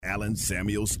Allen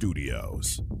Samuel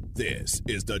Studios. This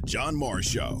is the John Morris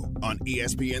Show on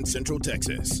ESPN Central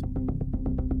Texas.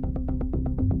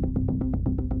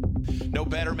 No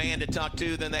better man to talk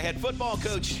to than the head football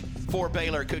coach for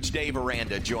Baylor. Coach Dave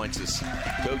Aranda joins us.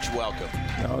 Coach, welcome.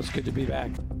 Oh, it's good to be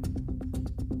back.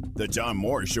 The John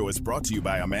Morris Show is brought to you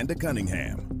by Amanda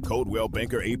Cunningham, Coldwell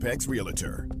Banker Apex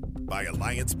Realtor, by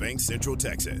Alliance Bank Central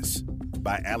Texas,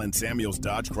 by Allen Samuels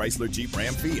Dodge Chrysler Jeep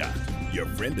Ram Fiat, your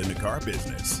friend in the car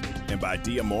business, and by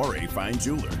Diamore Fine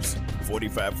Jewelers,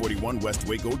 4541 West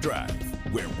Waco Drive,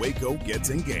 where Waco gets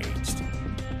engaged.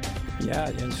 Yeah,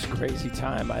 it's a crazy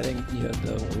time. I think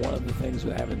one of the things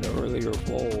with having the earlier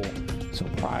bowl, so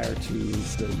prior to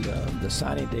the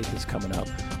signing date that's coming up,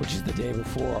 which is the day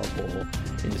before our bowl,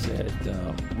 is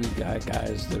that we've got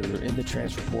guys that are in the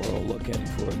transfer portal looking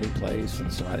for a new place,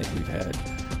 and so I think we've had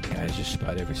guys just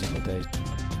about every single day.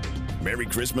 Merry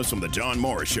Christmas from the John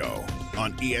Morris Show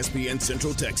on ESPN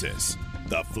Central Texas,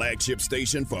 the flagship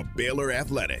station for Baylor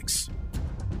Athletics.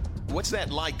 What's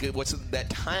that like? What's that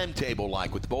timetable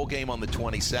like with the bowl game on the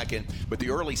 22nd, but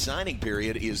the early signing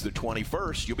period is the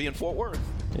 21st? You'll be in Fort Worth.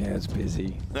 Yeah, it's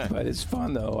busy, but it's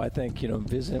fun though. I think,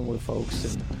 visiting with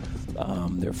folks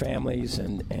and their families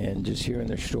and just hearing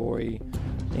their story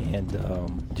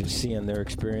and just seeing their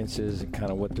experiences and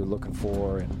kind of what they're looking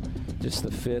for and just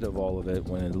the fit of all of it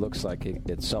when it looks like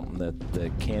it's something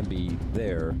that can be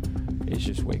there. It's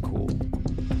just way cool.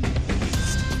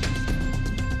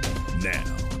 Now,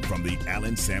 from the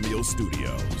Allen Samuel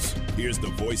Studios, here's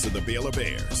the voice of the Baylor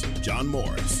Bears, John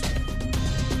Morris.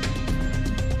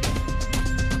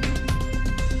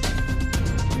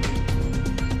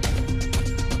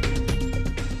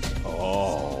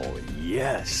 Oh,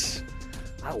 yes.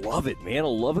 I love it, man. I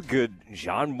love a good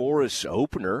John Morris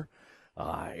opener.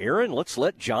 Aaron, let's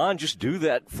let John just do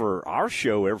that for our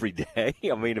show every day.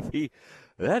 I mean,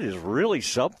 that is really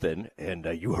something. And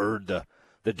you heard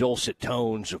the dulcet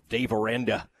tones of Dave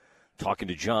Aranda talking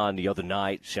to John the other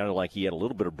night. Sounded like he had a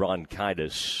little bit of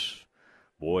bronchitis.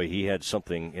 Boy, he had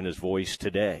something in his voice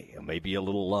today, maybe a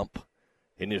little lump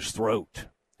in his throat.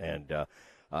 And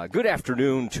good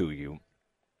afternoon to you.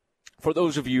 For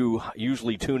those of you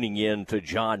usually tuning in to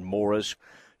John Morris,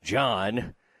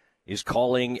 John is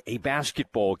calling a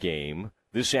basketball game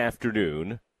this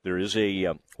afternoon. There is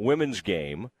a women's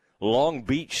game, Long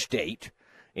Beach State.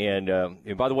 And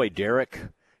by the way, Derek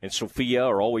and Sophia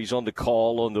are always on the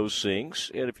call on those things.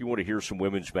 And if you want to hear some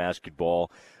women's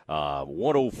basketball,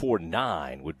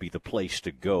 104.9 would be the place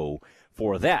to go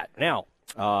for that. Now,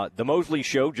 the Mosley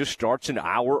Show just starts an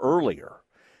hour earlier.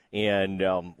 And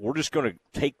we're just going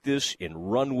to take this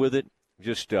and run with it.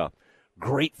 Just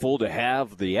grateful to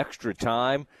have the extra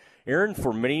time. Aaron,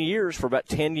 for many years, for about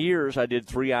 10 years, I did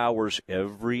 3 hours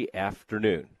every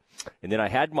afternoon. And then I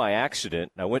had my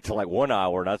accident, and I went to like 1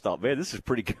 hour, and I thought, man, this is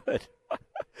pretty good.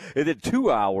 And then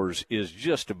 2 hours is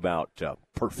just about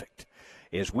perfect.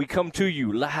 As we come to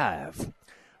you live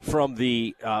from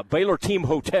the Baylor Team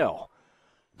Hotel,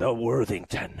 the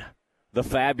Worthington, the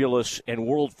fabulous and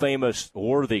world-famous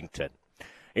Worthington.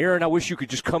 Aaron, I wish you could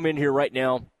just come in here right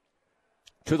now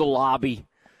to the lobby.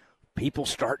 People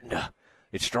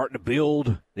it's starting to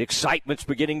build. The excitement's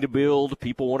beginning to build.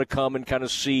 People want to come and kind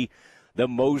of see the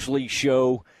Mosley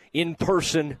Show in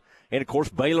person. And, of course,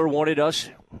 Baylor wanted us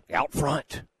out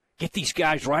front. Get these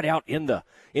guys right out in the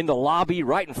lobby,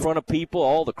 right in front of people,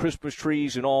 all the Christmas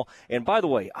trees and all. And, by the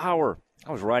way, I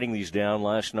was writing these down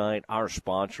last night. Our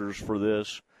sponsors for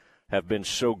this have been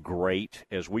so great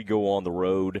as we go on the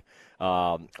road.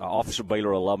 Office of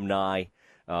Baylor Alumni,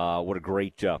 what a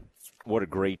great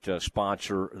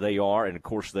sponsor they are, and of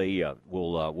course they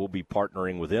will be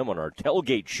partnering with them on our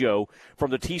tailgate show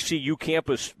from the TCU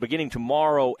campus beginning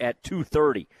tomorrow at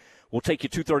 2:30. We'll take you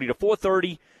 2:30 to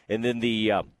 4:30, and then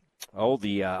the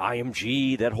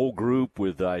IMG, that whole group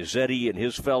with Zeddy and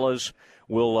his fellas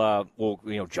will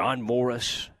John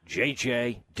Morris,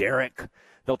 JJ, Derek.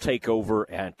 They'll take over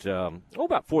at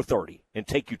about 4:30 and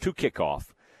take you to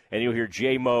kickoff. And you'll hear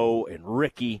J-Mo and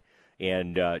Ricky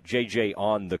and JJ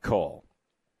on the call.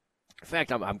 In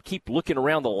fact, I'm keep looking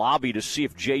around the lobby to see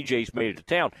if JJ's made it to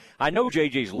town. I know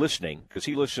JJ's listening because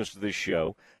he listens to this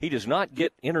show. He does not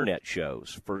get internet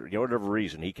shows for whatever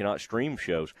reason. He cannot stream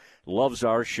shows. Loves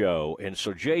our show. And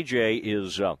so JJ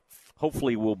is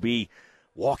hopefully will be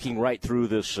walking right through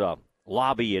this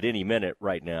lobby at any minute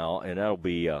right now, and that'll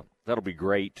be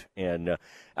great. And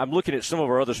I'm looking at some of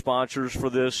our other sponsors for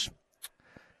this.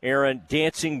 Aaron,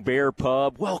 Dancing Bear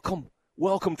Pub.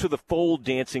 Welcome to the fold,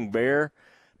 Dancing Bear.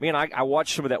 Man, I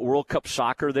watched some of that World Cup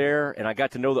soccer there, and I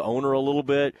got to know the owner a little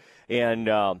bit, and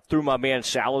through my man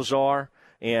Salazar.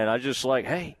 And I just like,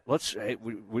 hey,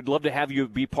 we'd love to have you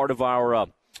be part of our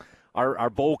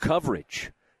bowl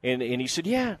coverage. And he said,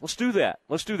 yeah, let's do that.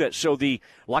 Let's do that. So the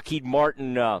Lockheed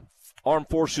Martin Armed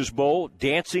Forces Bowl,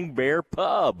 Dancing Bear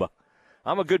Pub.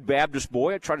 I'm a good Baptist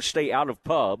boy. I try to stay out of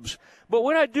pubs. But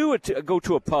when I do go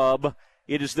to a pub,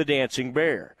 it is the Dancing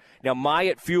Bear. Now,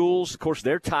 Myatt Fuels, of course,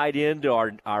 they're tied into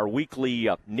our weekly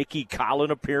Nikki Collin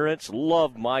appearance.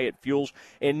 Love Myatt Fuels.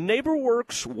 And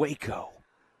NeighborWorks Waco.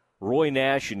 Roy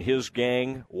Nash and his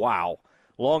gang, wow.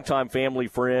 Longtime family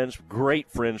friends, great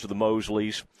friends of the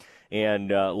Mosleys, and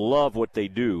love what they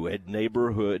do at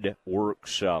Neighborhood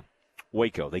Works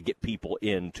Waco. They get people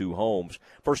into homes.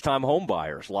 First-time home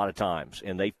buyers a lot of times,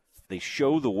 and they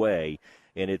show the way,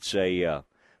 and it's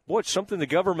it's something the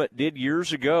government did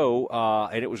years ago,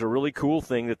 and it was a really cool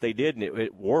thing that they did, and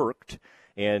it worked.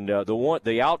 And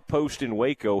the outpost in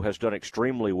Waco has done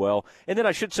extremely well. And then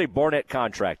I should say Barnett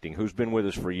Contracting, who's been with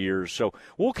us for years. So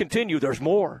we'll continue. There's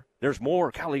more.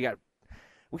 Golly,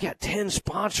 we got 10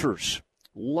 sponsors.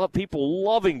 People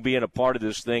loving being a part of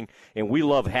this thing, and we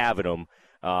love having them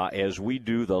as we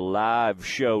do the live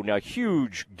show. Now,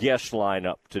 huge guest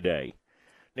lineup today.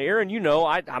 Now, Aaron,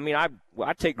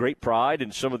 I take great pride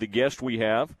in some of the guests we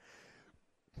have.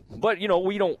 But,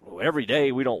 we don't – every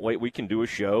day we don't wait. We can do a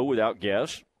show without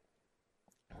guests.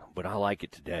 But I like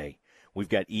it today. We've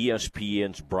got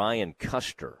ESPN's Brian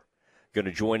Custer going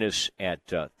to join us at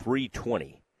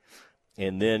 3:20.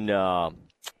 And then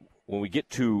when we get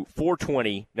to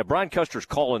 4:20 – now, Brian Custer's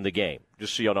calling the game,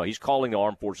 just so you all know. He's calling the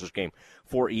Armed Forces game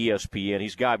for ESPN.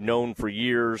 He's a guy I've known for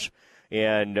years.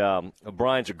 And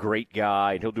Brian's a great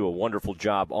guy, and he'll do a wonderful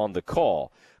job on the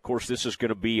call. Of course, this is going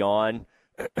to be on –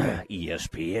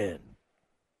 ESPN.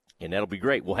 And that'll be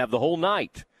great. We'll have the whole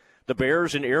night. The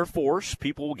Bears and Air Force,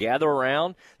 people will gather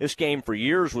around. This game for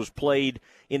years was played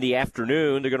in the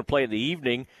afternoon. They're going to play in the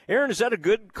evening. Aaron, is that a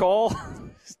good call?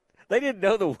 They didn't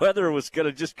know the weather was going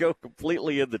to just go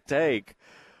completely in the tank.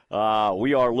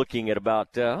 We are looking at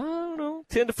about,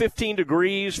 10 to 15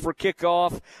 degrees for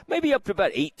kickoff, maybe up to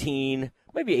about 18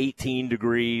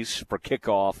 degrees for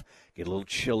kickoff. Get a little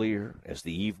chillier as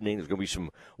the evening. There's going to be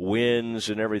some winds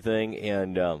and everything.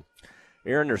 And,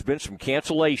 Aaron, there's been some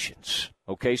cancellations.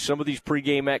 Okay, some of these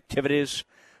pregame activities,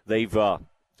 they've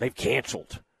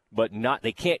canceled, but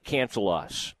they can't cancel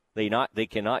us. They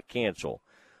cannot cancel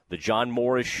the John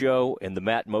Morris Show and the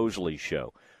Matt Mosley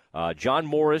Show. John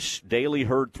Morris, daily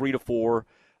heard 3 to 4.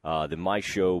 Then my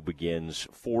show begins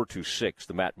 4 to 6,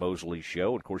 the Matt Mosley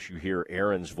Show. Of course, you hear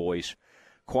Aaron's voice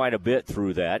quite a bit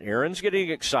through that. Aaron's getting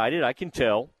excited, I can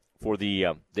tell, for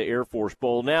the Air Force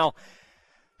Bowl. Now,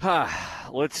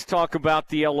 let's talk about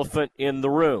the elephant in the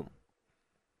room.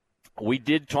 We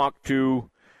did talk to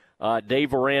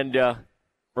Dave Aranda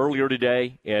earlier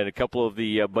today, and a couple of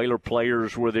the Baylor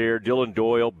players were there, Dylan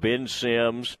Doyle, Ben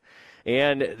Sims,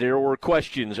 and there were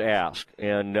questions asked.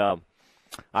 And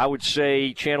I would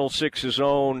say Channel 6's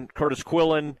own Curtis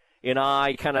Quillen and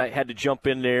I kind of had to jump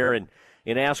in there and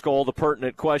ask all the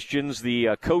pertinent questions.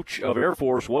 The coach of Air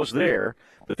Force was there,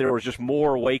 but there was just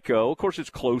more Waco. Of course, it's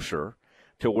closer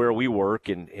to where we work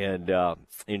and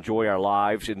enjoy our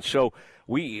lives. And so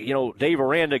Dave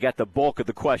Aranda got the bulk of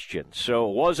the questions. So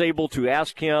was able to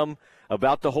ask him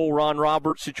about the whole Ron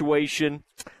Roberts situation,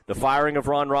 the firing of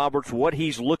Ron Roberts, what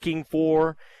he's looking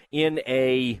for in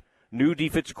a new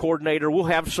defensive coordinator. We'll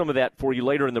have some of that for you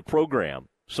later in the program,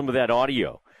 some of that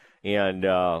audio. And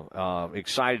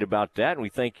excited about that. And we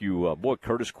thank you,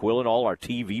 Curtis Quillen, all our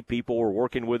TV people were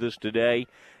working with us today.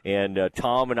 And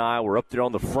Tom and I were up there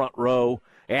on the front row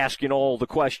asking all the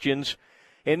questions.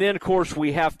 And then, of course,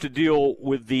 we have to deal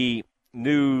with the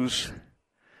news.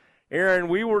 Aaron,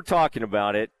 we were talking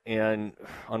about it, and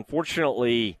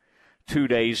unfortunately 2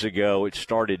 days ago it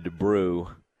started to brew.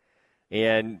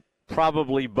 And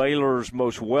probably Baylor's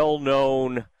most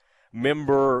well-known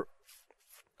member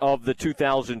of the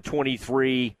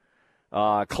 2023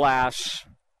 class,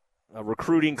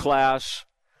 recruiting class,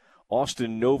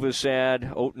 Austin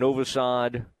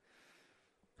Novosad.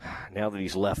 Now that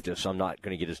he's left us, I'm not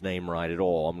going to get his name right at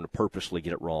all. I'm going to purposely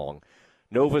get it wrong.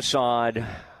 Novosad,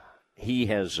 he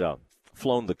has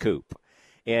flown the coop.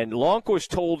 And Lonnquist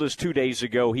told us 2 days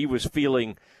ago he was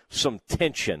feeling some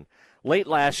tension. Late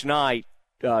last night,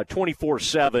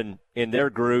 24/7 in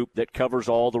their group that covers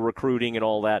all the recruiting and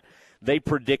all that, they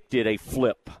predicted a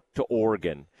flip to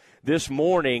Oregon. This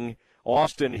morning,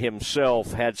 Austin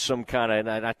himself had some kind of,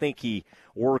 and I think he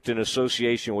worked in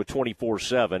association with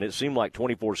 24/7. It seemed like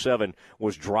 24/7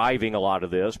 was driving a lot of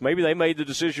this. Maybe they made the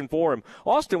decision for him.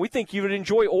 Austin, we think you would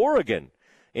enjoy Oregon.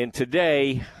 And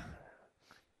today,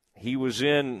 he was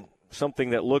in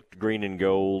something that looked green and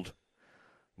gold,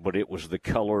 but it was the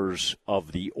colors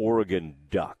of the Oregon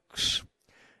Ducks.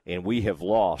 And we have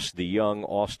lost the young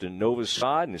Austin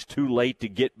Novosad, and it's too late to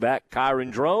get back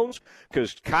Kyron Drones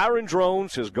because Kyron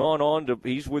Drones has gone on to –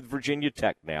 he's with Virginia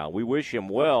Tech now. We wish him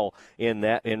well in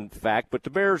that, in fact, but the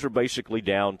Bears are basically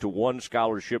down to one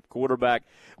scholarship quarterback.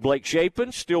 Blake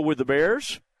Shapen still with the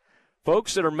Bears.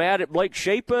 Folks that are mad at Blake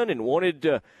Shapen and wanted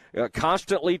to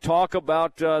constantly talk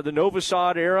about the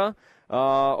Novosad era,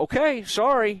 okay,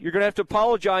 sorry, you're going to have to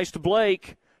apologize to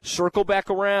Blake. Circle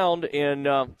back around and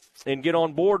get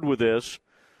on board with this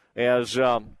as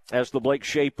the Blake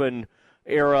Shapen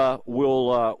era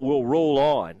will roll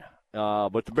on.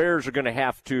 But the Bears are going to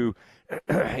have to,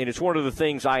 and it's one of the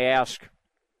things I asked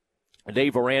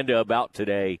Dave Aranda about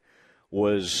today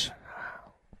was,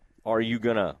 are you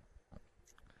gonna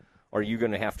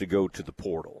have to go to the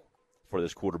portal for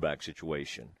this quarterback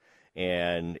situation?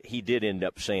 And he did end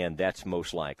up saying that's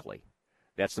most likely.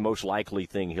 That's the most likely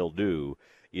thing he'll do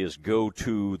is go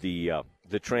to the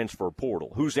transfer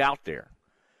portal. Who's out there?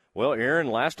 Well, Aaron,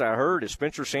 last I heard, is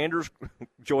Spencer Sanders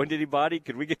joined anybody?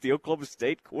 Could we get the Oklahoma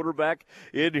State quarterback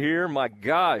in here? My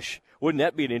gosh, wouldn't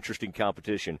that be an interesting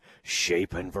competition?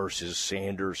 Shapen versus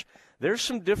Sanders. There's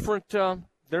some different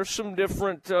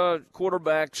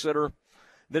quarterbacks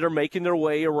that are making their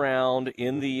way around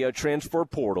in the transfer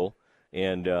portal,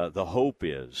 and the hope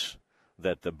is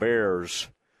that the Bears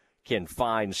can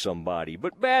find somebody.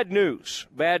 But bad news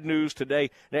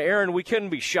today. Now, Aaron, we couldn't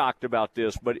be shocked about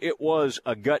this, but it was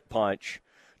a gut punch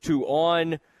to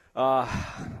on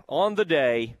the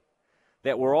day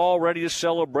that we're all ready to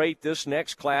celebrate this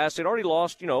next class. They'd already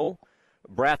lost,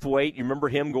 Brathwaite. You remember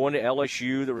him going to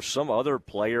LSU. There was some other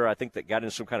player, I think, that got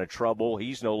in some kind of trouble.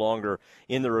 He's no longer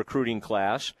in the recruiting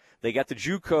class. They got the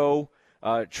JUCO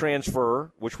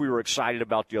transfer, which we were excited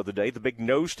about the other day, the big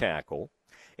nose tackle.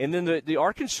 And then the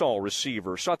Arkansas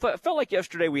receiver. So I felt like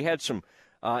yesterday we had some,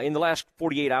 in the last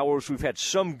 48 hours, we've had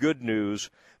some good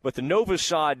news. But the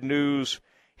Novosad news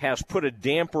has put a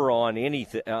damper on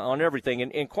everything.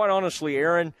 And quite honestly,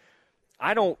 Aaron,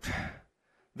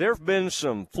 there have been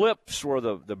some flips where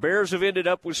the Bears have ended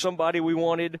up with somebody we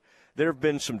wanted. There have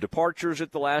been some departures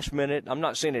at the last minute. I'm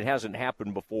not saying it hasn't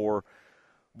happened before.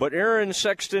 But Aaron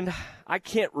Sexton, I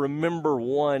can't remember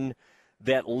one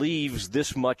that leaves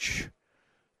this much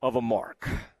of a mark,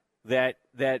 that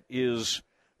is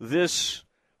this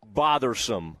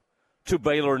bothersome to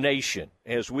Baylor Nation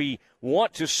as we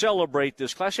want to celebrate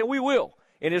this class, and we will.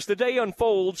 And as the day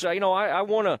unfolds, I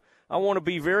want to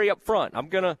be very upfront. I'm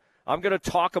gonna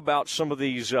talk about some of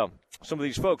these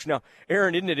folks. Now,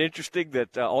 Aaron, isn't it interesting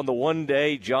that on the one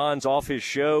day John's off his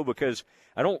show because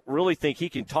I don't really think he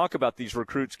can talk about these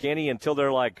recruits, can he, until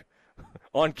they're like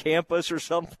on campus or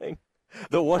something?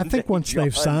 I think once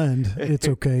they've signed, it's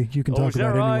okay. You can talk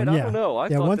about right? anyone. I don't know.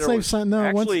 Once they've signed,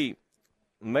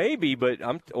 maybe, but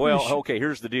okay,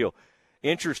 here's the deal.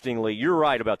 Interestingly, you're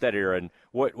right about that, Aaron.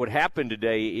 What happened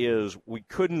today is we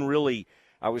couldn't really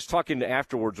 – I was talking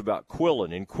afterwards about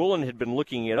Quillen, and Quillen had been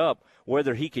looking it up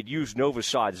whether he could use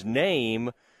Novosad's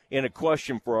name in a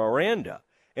question for Aranda.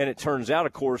 And it turns out,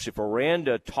 of course, if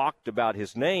Aranda talked about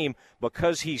his name,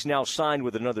 because he's now signed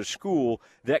with another school,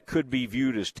 that could be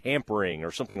viewed as tampering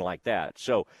or something like that.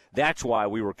 So that's why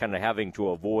we were kind of having to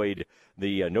avoid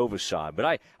the Novosad.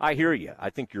 But I hear you. I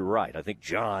think you're right. I think,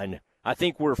 John,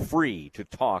 we're free to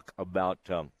talk about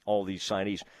all these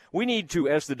signees. We need to,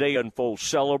 as the day unfolds,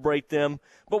 celebrate them,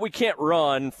 but we can't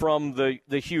run from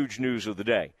the huge news of the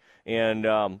day. And,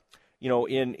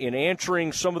 in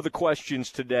answering some of the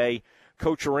questions today,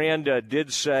 Coach Aranda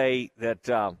did say that,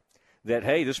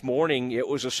 hey, this morning it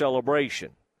was a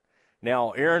celebration. Now,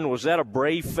 Aaron, was that a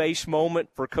brave face moment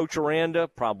for Coach Aranda?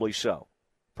 Probably so.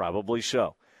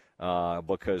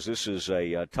 Because this is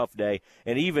a tough day.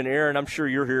 And even, Aaron, I'm sure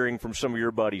you're hearing from some of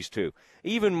your buddies too.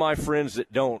 Even my friends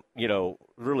that don't,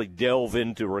 really delve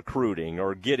into recruiting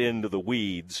or get into the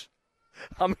weeds,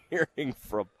 I'm hearing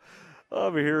from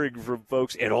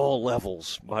folks at all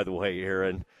levels, by the way,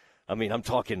 Aaron. I mean, I'm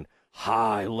talking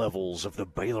high levels of the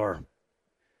Baylor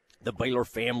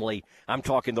family. I'm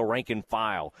talking the rank and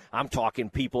file. I'm talking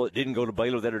people that didn't go to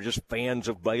Baylor that are just fans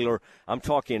of Baylor. I'm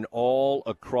talking all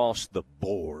across the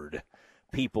board.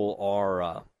 People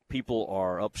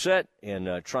are upset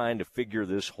and trying to figure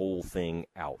this whole thing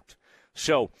out.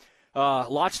 So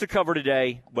lots to cover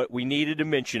today, but we needed to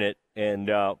mention it,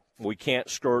 and we can't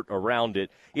skirt around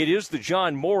it. It is the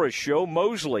John Morris Show.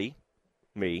 Mosley,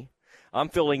 me, I'm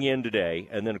filling in today,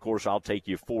 and then, of course, I'll take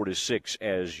you 4 to 6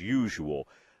 as usual.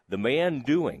 The man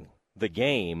doing the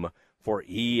game for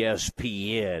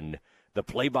ESPN, the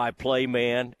play-by-play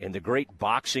man and the great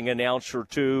boxing announcer,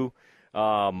 too,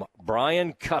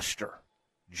 Brian Custer.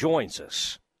 joins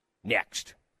us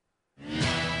next.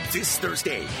 This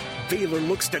Thursday, Baylor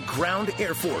looks to ground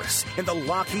Air Force in the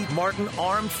Lockheed Martin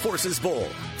Armed Forces Bowl.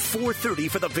 4:30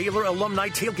 for the Baylor Alumni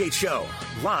Tailgate Show,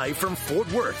 live from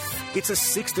Fort Worth. It's a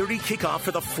 6:30 kickoff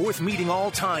for the fourth meeting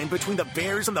all time between the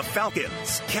Bears and the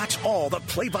Falcons. Catch all the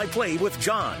play-by-play with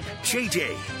John,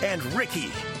 JJ, and Ricky.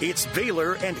 It's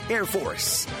Baylor and Air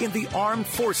Force in the Armed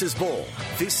Forces Bowl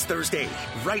this Thursday,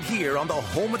 right here on the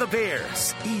home of the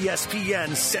Bears,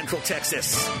 ESPN Central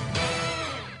Texas.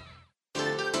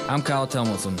 I'm Kyle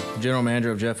Tomlinson, General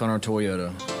Manager of Jeff Hunter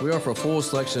Toyota. We offer a full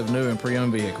selection of new and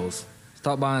pre-owned vehicles.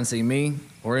 Stop by and see me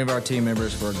or any of our team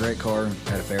members for a great car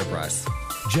at a fair price.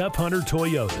 Jeff Hunter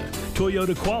Toyota.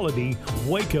 Toyota quality,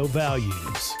 Waco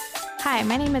values. Hi,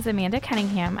 my name is Amanda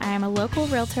Cunningham. I am a local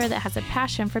realtor that has a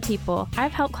passion for people.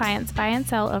 I've helped clients buy and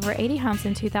sell over 80 homes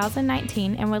in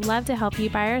 2019 and would love to help you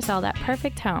buy or sell that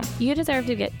perfect home. You deserve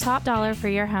to get top dollar for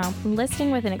your home.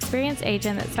 Listing with an experienced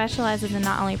agent that specializes in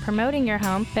not only promoting your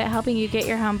home, but helping you get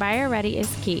your home buyer ready is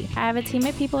key. I have a team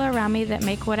of people around me that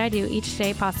make what I do each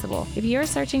day possible. If you're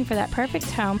searching for that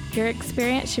perfect home, your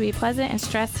experience should be pleasant and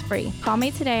stress-free. Call me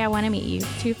today. I want to meet you.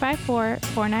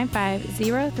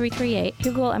 254-495-0338.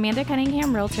 Google Amanda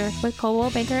Cunningham Realtor with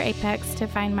Coldwell Banker Apex to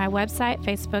find my website,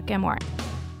 Facebook, and more.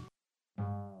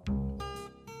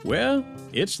 Well,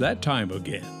 it's that time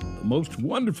again, the most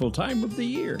wonderful time of the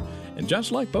year. And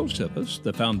just like most of us,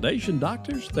 the Foundation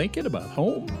Doctor's thinking about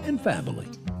home and family.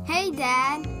 Hey,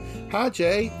 Dad. Hi,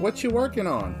 Jay. What you working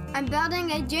on? I'm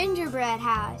building a gingerbread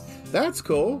house. That's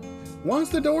cool. Why's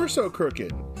the door so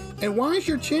crooked? And why is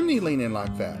your chimney leaning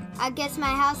like that? I guess my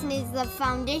house needs the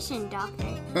foundation, Doctor.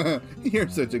 You're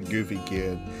such a goofy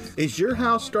kid. Is your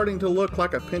house starting to look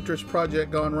like a Pinterest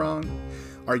project gone wrong?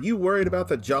 Are you worried about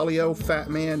the jolly old fat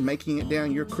man making it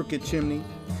down your crooked chimney?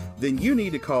 Then you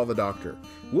need to call the doctor.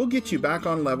 We'll get you back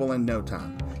on level in no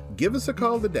time. Give us a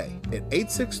call today at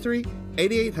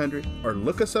 863-8800 or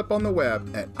look us up on the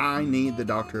web at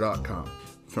ineedthedoctor.com.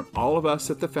 From all of us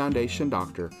at the Foundation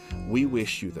Doctor, we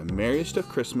wish you the merriest of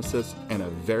Christmases and a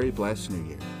very blessed New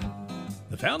Year.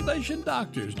 The Foundation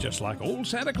Doctor's just like old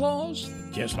Santa Claus,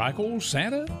 just like old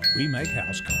Santa, we make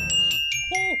house calls.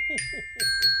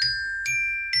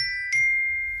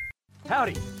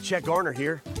 Howdy, Chet Garner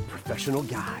here, professional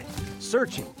guide,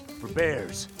 searching for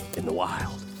bears in the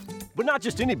wild. But not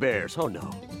just any bears, oh no,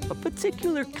 a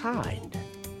particular kind.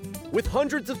 With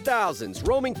hundreds of thousands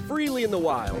roaming freely in the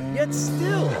wild, yet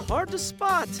still hard to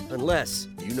spot unless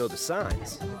you know the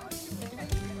signs.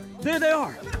 There they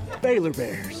are, Baylor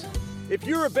bears. If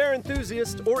you're a bear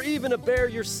enthusiast or even a bear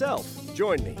yourself,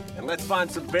 join me and let's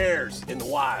find some bears in the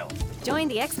wild. Join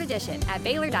the expedition at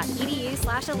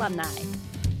baylor.edu/alumni.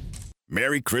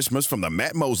 Merry Christmas from the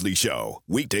Matt Mosley Show,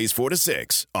 weekdays 4 to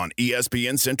 6 on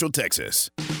ESPN Central Texas.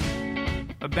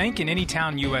 A bank in any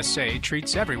town USA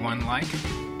treats everyone like,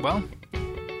 well,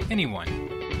 anyone.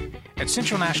 At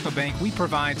Central National Bank, we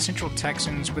provide Central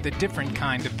Texans with a different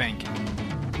kind of banking.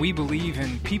 We believe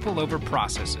in people over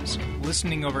processes,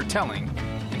 listening over telling,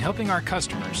 and helping our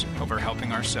customers over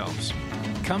helping ourselves.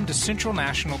 Come to Central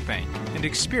National Bank and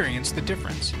experience the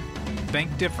difference.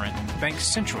 Bank different. Bank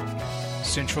Central.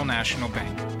 Central National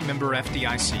Bank. Member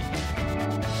FDIC.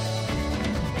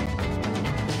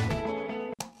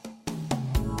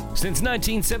 Since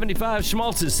 1975,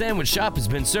 Schmaltz's Sandwich Shop has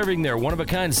been serving their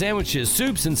one-of-a-kind sandwiches,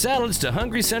 soups, and salads to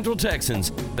hungry Central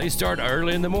Texans. They start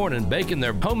early in the morning baking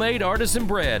their homemade artisan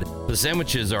bread. The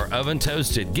sandwiches are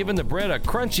oven-toasted, giving the bread a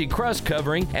crunchy crust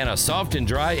covering and a soft and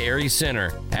dry, airy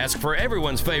center. Ask for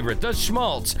everyone's favorite, the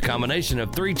Schmaltz, a combination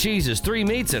of 3 cheeses, 3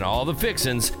 meats, and all the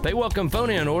fixins. They welcome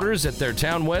phone-in orders at their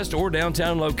Town West or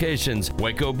downtown locations.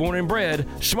 Waco born and bred,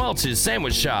 Schmaltz's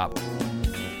Sandwich Shop.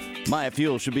 Maya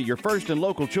Fuel should be your first and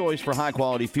local choice for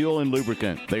high-quality fuel and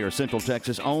lubricant. They are Central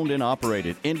Texas owned and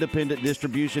operated, independent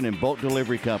distribution and bulk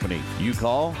delivery company. You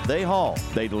call, they haul.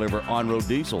 They deliver on-road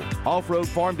diesel, off-road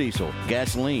farm diesel,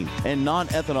 gasoline, and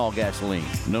non-ethanol gasoline.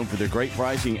 Known for their great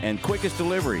pricing and quickest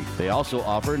delivery, they also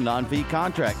offer non-fee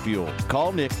contract fuel.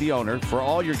 Call Nick, the owner, for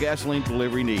all your gasoline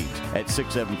delivery needs at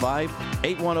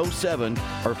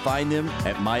 675-8107 or find them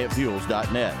at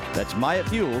MyaFuels.net. That's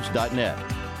MyaFuels.net.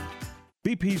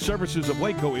 BP Services of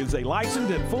Waco is a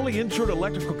licensed and fully insured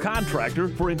electrical contractor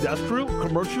for industrial,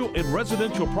 commercial, and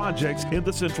residential projects in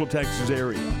the Central Texas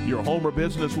area. Your home or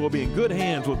business will be in good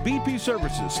hands with BP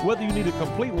Services, whether you need a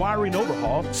complete wiring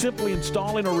overhaul, simply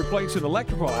installing or replacing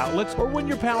electrical outlets, or when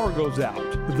your power goes out.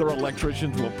 Their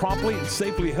electricians will promptly and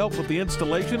safely help with the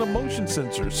installation of motion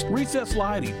sensors, recessed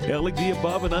lighting, LED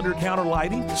above and under counter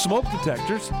lighting, smoke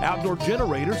detectors, outdoor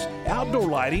generators, outdoor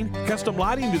lighting, custom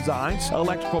lighting designs,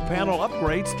 electrical panel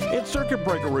upgrades and circuit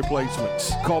breaker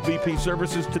replacements. Call BP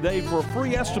Services today for a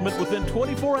free estimate within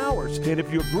 24 hours. And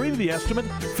if you agree to the estimate,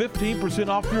 15%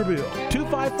 off your bill.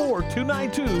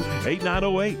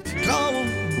 254-292-8908. Call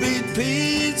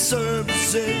BP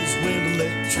Services when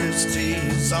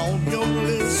electricity's on your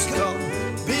list. Call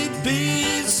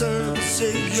BP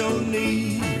Services, your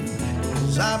need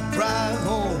is our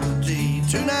priority.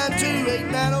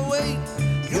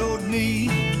 292-8908. Your need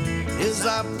is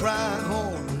our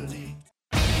priority.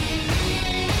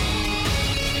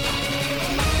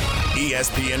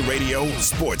 ESPN Radio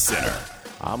Sports Center.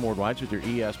 I'm Ward Weitz with your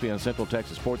ESPN Central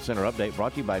Texas Sports Center update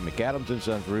brought to you by McAdams &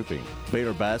 Sons Roofing.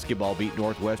 Baylor basketball beat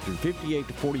Northwestern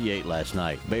 58-48 last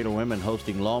night. Baylor women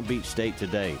hosting Long Beach State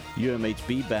today.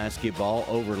 UMHB basketball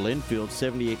over Linfield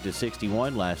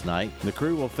 78-61 last night. The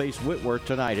Crew will face Whitworth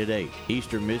tonight at 8.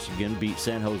 Eastern Michigan beat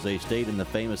San Jose State in the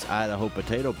famous Idaho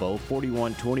Potato Bowl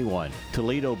 41-21.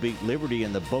 Toledo beat Liberty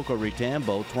in the Boca Raton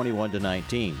Bowl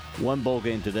 21-19. One bowl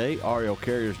game today, Ariel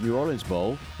Carrier's New Orleans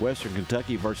Bowl. Western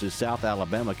Kentucky versus South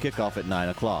Alabama kickoff at 9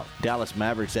 o'clock. Dallas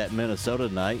Mavericks at Minnesota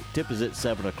tonight. Tip is at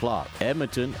 7 o'clock.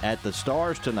 Edmonton at the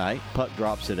Stars tonight. Puck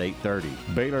drops at 8:30.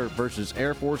 Baylor versus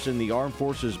Air Force in the Armed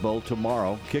Forces Bowl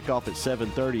tomorrow. Kickoff at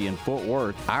 7:30 in Fort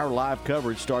Worth. Our live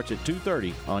coverage starts at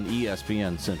 2:30 on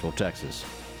ESPN Central Texas.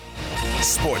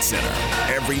 Sports Center,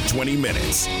 every 20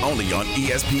 minutes, only on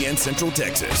ESPN Central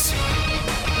Texas.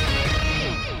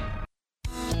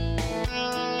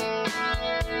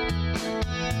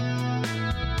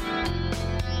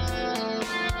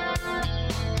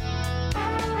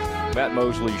 Matt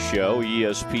Mosley Show,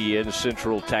 ESPN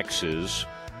Central Texas.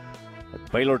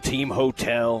 Baylor Team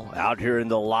Hotel out here in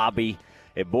the lobby.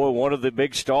 And, boy, one of the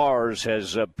big stars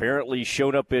has apparently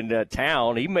shown up in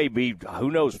town. He may be,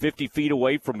 who knows, 50 feet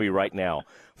away from me right now.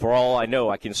 For all I know,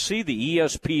 I can see the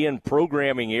ESPN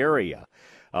programming area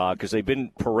because they've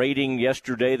been parading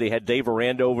yesterday. They had Dave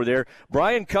Aranda over there.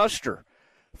 Brian Custer,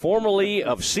 formerly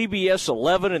of CBS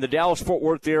 11 in the Dallas-Fort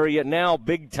Worth area, now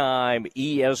big-time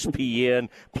ESPN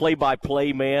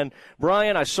play-by-play man.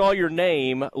 Brian, I saw your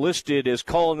name listed as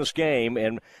calling this game,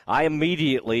 and I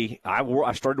immediately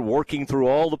I started working through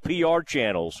all the PR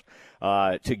channels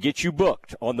to get you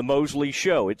booked on the Mosley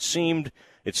Show. It seemed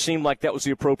like that was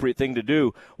the appropriate thing to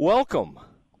do. Welcome.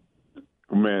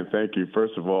 Man, thank you.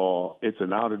 First of all, it's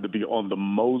an honor to be on the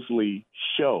Mosley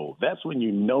Show. That's when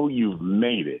you know you've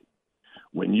made it.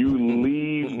 When you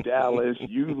leave Dallas,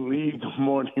 you leave the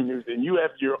morning news, and you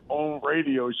have your own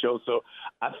radio show. So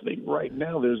I think right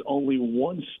now there's only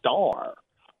one star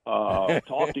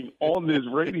talking on this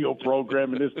radio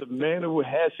program, and it's the man who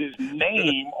has his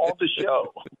name on the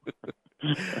show.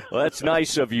 Well, that's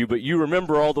nice of you, but you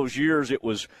remember all those years it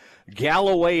was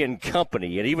Galloway and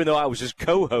Company, and even though I was his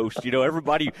co-host,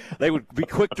 everybody, they would be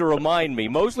quick to remind me,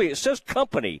 Mosley, it says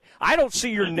Company. I don't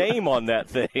see your name on that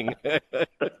thing.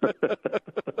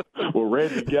 Well,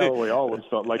 Randy Galloway always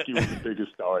felt like he was the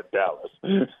biggest star in Dallas.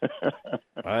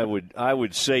 I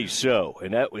would say so,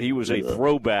 and that he was a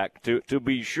throwback to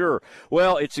be sure.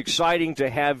 Well, it's exciting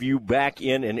to have you back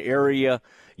in an area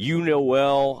you know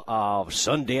well,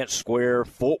 Sundance Square,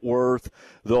 Fort Worth,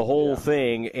 the whole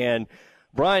thing. And,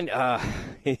 Brian,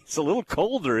 it's a little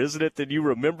colder, isn't it, than you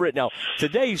remember it? Now,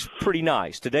 today's pretty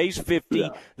nice. Today's 50. Yeah.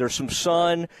 There's some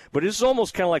sun, but it's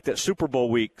almost kind of like that Super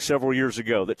Bowl week several years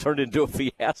ago that turned into a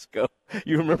fiasco.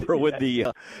 You remember when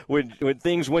when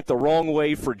things went the wrong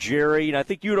way for Jerry, and I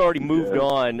think you'd already moved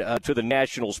on to the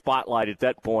national spotlight at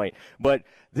that point. But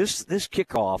this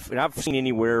kickoff, and I've seen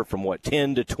anywhere from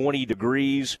 10 to 20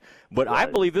 degrees, but I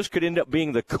believe this could end up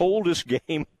being the coldest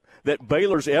game that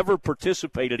Baylor's ever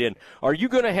participated in. Are you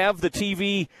going to have the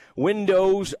TV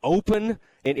windows open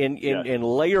and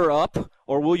layer up,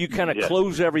 or will you kind of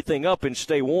close everything up and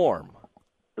stay warm?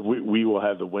 We will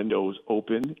have the windows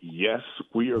open. Yes,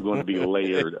 we are going to be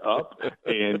layered up.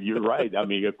 And you're right. I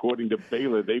mean, according to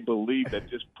Baylor, they believe that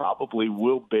this probably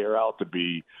will bear out to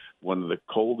be one of the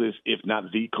coldest, if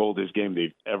not the coldest game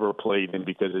they've ever played in,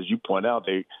 because as you point out,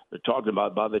 they're talking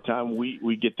about by the time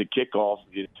we get to kickoff,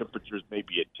 the temperatures may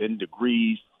be at 10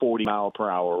 degrees,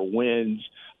 40-mile-per-hour winds.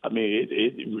 I mean,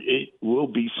 it will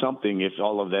be something if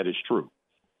all of that is true.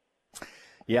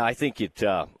 Yeah, I think it's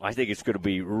going to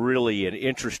be really an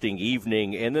interesting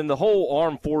evening. And then the whole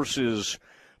Armed Forces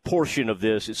portion of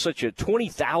this is such a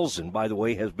 20,000, by the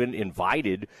way, has been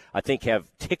invited, I think, have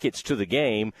tickets to the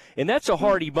game. And that's a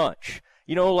hearty bunch.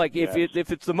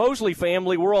 If it's the Mosley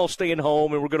family, we're all staying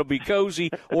home and we're going to be cozy,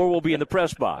 or we'll be in the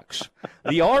press box.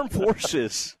 The Armed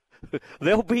Forces,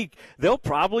 they'll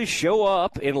probably show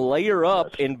up and layer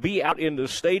up and be out in the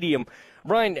stadium.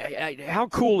 Brian, how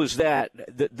cool is that?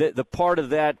 The part of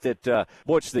that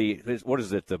what is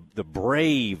it? The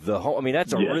Brave. I mean,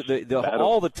 that's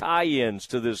all the tie-ins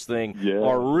to this thing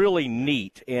are really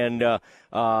neat, and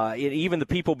even the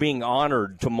people being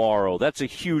honored tomorrow. That's a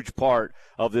huge part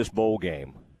of this bowl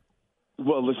game.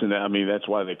 Well, listen, I mean, that's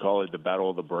why they call it the Battle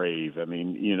of the Brave. I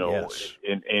mean,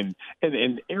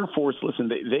 and Air Force, listen,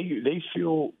 they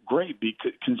feel great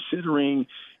because considering,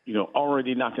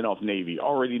 already knocking off Navy,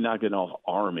 already knocking off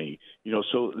Army,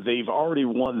 so they've already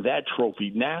won that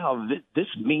trophy. Now this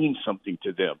means something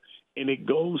to them. And it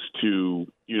goes to,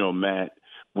 Matt,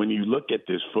 when you look at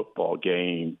this football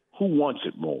game, who wants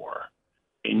it more?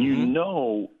 And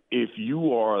if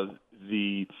you are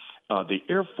the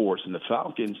Air Force and the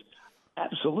Falcons,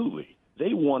 absolutely.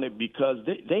 They want it because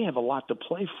they have a lot to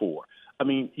play for. I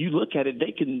mean, you look at it,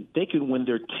 they can win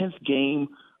their 10th game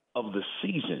of the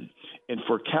season. And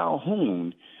for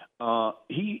Calhoun,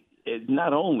 he is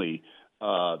not only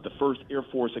the first Air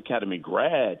Force Academy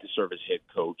grad to serve as head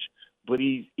coach, but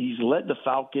he's led the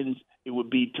Falcons, it would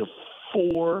be to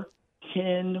 4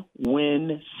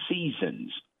 10-win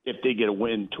seasons if they get a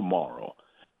win tomorrow.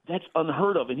 That's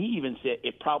unheard of. And he even said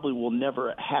it probably will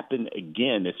never happen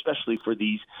again, especially for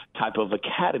these type of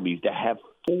academies that have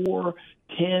 4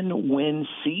 10-win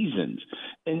seasons.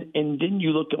 And then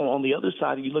you look on the other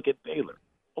side and you look at Baylor.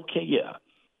 Okay, yeah.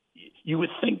 You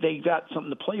would think they got something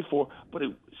to play for, but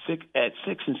at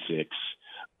 6-6,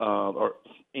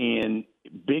 and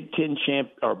Big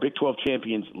 12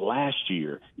 champions last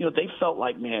year, they felt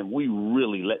like, man, we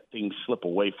really let things slip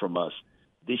away from us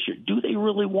this year. Do they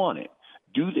really want it?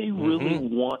 Do they really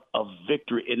want a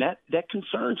victory? And that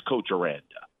concerns Coach Aranda,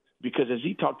 because as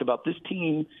he talked about, this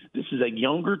team, this is a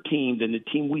younger team than the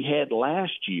team we had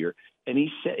last year. And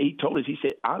he told us,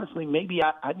 honestly, maybe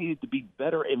I needed to be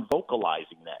better in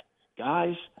vocalizing that.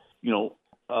 Guys,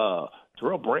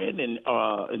 Terrell Brandon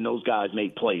and those guys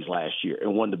made plays last year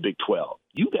and won the Big 12.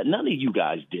 None of you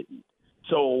guys didn't.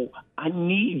 So I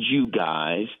need you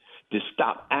guys to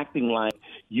stop acting like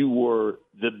you were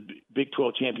the Big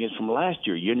 12 champions from last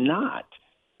year. You're not.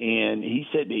 And he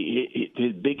said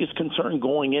his biggest concern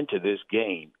going into this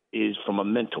game is from a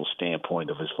mental standpoint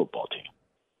of his football team.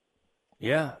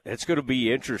 Yeah, it's going to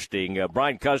be interesting.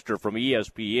 Brian Custer from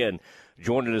ESPN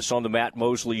joining us on the Matt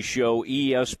Mosley Show,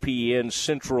 ESPN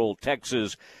Central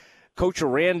Texas. Coach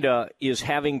Aranda is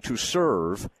having to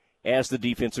serve as the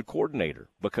defensive coordinator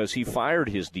because he fired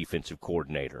his defensive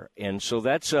coordinator. And so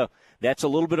that's a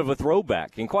little bit of a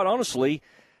throwback. And quite honestly,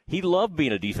 he loved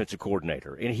being a defensive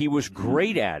coordinator, and he was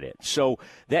great at it. So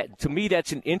that, to me,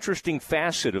 that's an interesting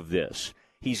facet of this.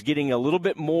 He's getting a little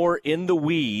bit more in the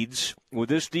weeds with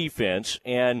this defense,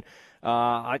 and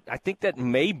I think that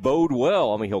may bode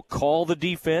well. I mean, he'll call the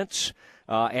defense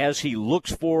as he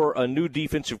looks for a new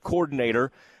defensive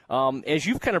coordinator. As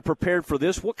you've kind of prepared for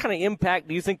this, what kind of impact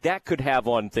do you think that could have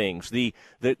on things? The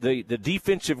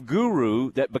defensive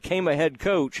guru that became a head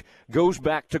coach goes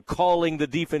back to calling the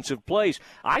defensive plays.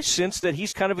 I sense that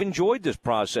he's kind of enjoyed this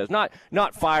process,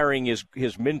 not firing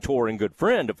his mentor and good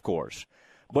friend, of course,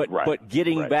 but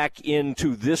getting back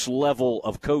into this level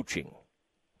of coaching.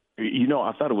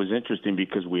 I thought it was interesting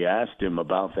because we asked him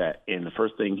about that, and the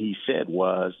first thing he said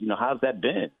was, how's that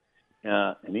been?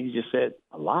 And he just said,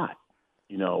 a lot.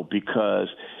 Because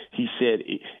he said,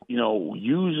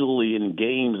 usually in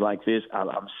games like this,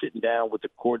 I'm sitting down with the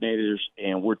coordinators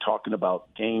and we're talking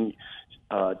about game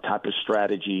type of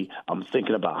strategy. I'm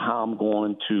thinking about how I'm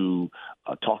going to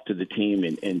talk to the team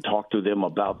and talk to them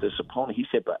about this opponent. He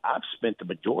said, but I've spent the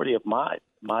majority of my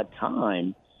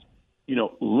time,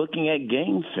 looking at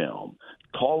game film,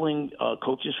 calling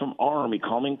coaches from Army,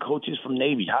 calling coaches from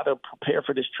Navy, how to prepare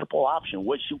for this triple option.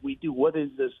 What should we do? What is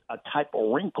this a type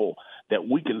of wrinkle that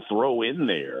we can throw in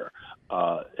there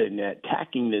in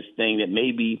attacking this thing that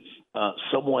maybe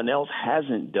someone else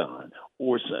hasn't done,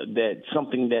 or that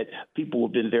something that people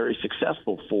have been very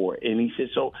successful for? And he said,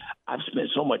 so I've spent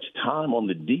so much time on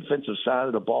the defensive side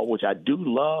of the ball, which I do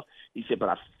love. He said, but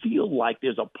I feel like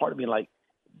there's a part of me like,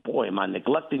 boy, am I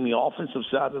neglecting the offensive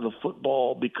side of the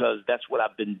football because that's what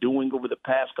I've been doing over the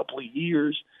past couple of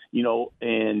years,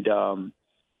 and,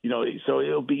 so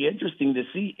it'll be interesting to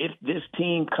see if this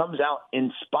team comes out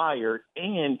inspired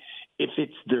and if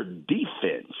it's their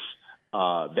defense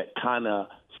that kind of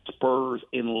spurs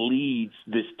and leads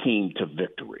this team to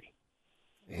victory.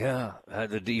 Yeah,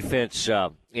 the defense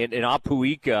in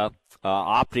Apuika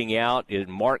opting out, and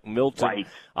Mark Milton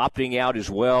opting out as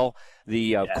well.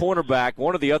 The cornerback,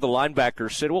 one of the other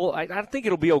linebackers, said, well, I think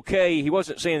it'll be okay. He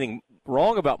wasn't saying anything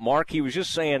wrong about Mark. He was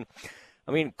just saying,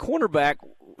 cornerback,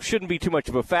 shouldn't be too much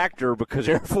of a factor because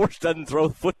Air Force doesn't throw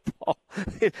the football.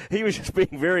 He was just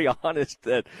being very honest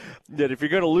that if you're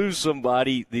going to lose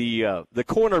somebody, the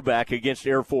cornerback against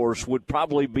Air Force would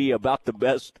probably be about the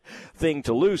best thing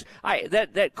to lose.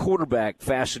 That quarterback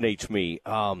fascinates me.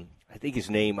 I think his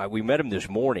name, we met him this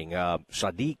morning,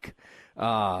 Sadiq.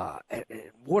 And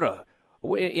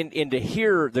to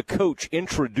hear the coach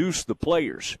introduce the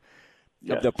players,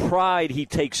 the pride he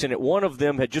takes in it. One of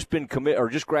them had just been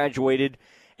just graduated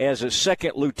as a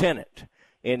second lieutenant,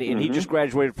 and he just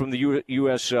graduated from the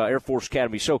U.S. Air Force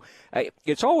Academy. So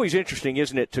it's always interesting,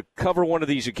 isn't it, to cover one of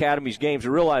these academies games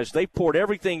and realize they poured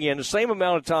everything in the same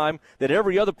amount of time that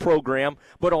every other program,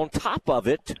 but on top of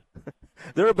it,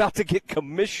 they're about to get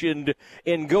commissioned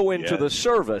and go into the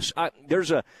service.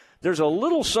 There's a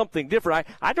little something different.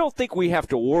 I don't think we have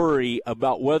to worry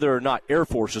about whether or not Air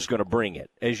Force is going to bring it,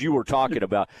 as you were talking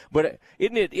about. But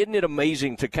isn't it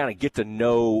amazing to kind of get to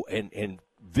know and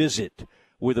visit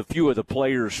with a few of the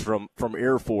players from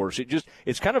Air Force?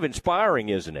 It's kind of inspiring,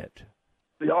 isn't it?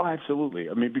 Oh, absolutely.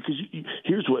 I mean, because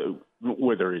here's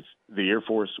whether it's the Air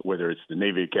Force, whether it's the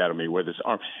Navy Academy, whether it's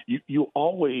Army, you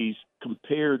always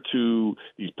compare to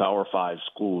these Power 5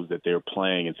 schools that they're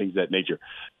playing and things of that nature.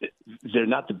 They're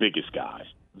not the biggest guys.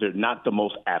 They're not the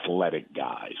most athletic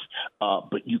guys.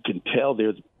 But you can tell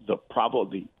they're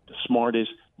probably the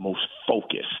smartest, most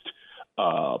focused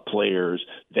players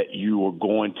that you are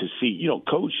going to see. You know,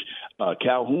 Coach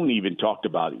Calhoun even talked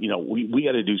about it. You know, we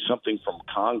got to do something from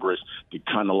Congress to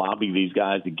kind of lobby these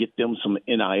guys to get them some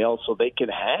NIL so they can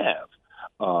have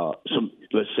some,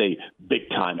 let's say,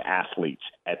 big-time athletes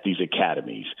at these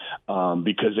academies,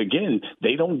 because again,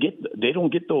 they don't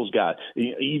get those guys.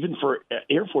 Even for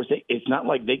Air Force, it's not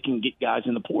like they can get guys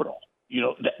in the portal. You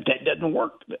know, that doesn't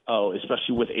work,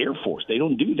 especially with Air Force. They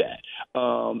don't do that.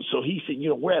 So he said, you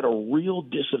know, we're at a real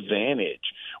disadvantage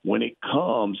when it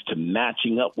comes to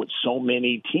matching up with so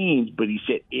many teams. But he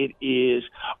said it is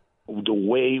the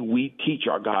way we teach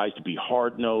our guys to be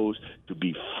hard-nosed, to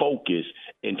be focused,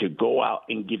 and to go out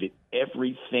and give it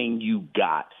everything you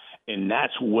got. And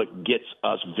that's what gets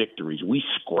us victories. We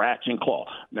scratch and claw.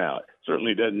 Now, it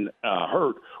certainly doesn't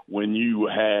hurt when you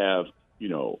have, you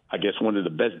know, I guess one of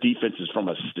the best defenses from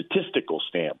a statistical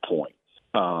standpoint.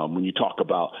 When you talk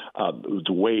about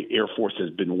the way Air Force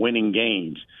has been winning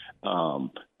games,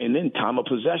 and then time of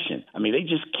possession. I mean, they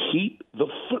just keep the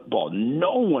football.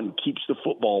 No one keeps the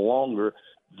football longer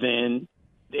than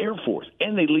the Air Force,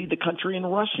 and they lead the country in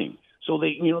rushing. So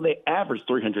they average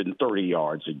 330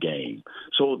 yards a game.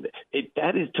 So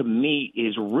that is, to me,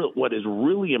 is what is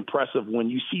really impressive when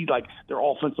you see like their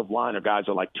offensive line or guys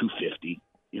are like 250.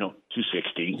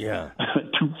 260,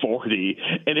 240,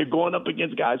 and they're going up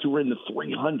against guys who are in the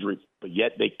 300s, but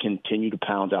yet they continue to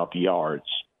pound out the yards.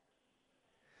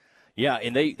 Yeah,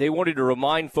 and they wanted to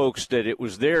remind folks that it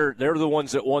was they're the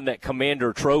ones that won that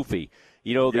Commander Trophy.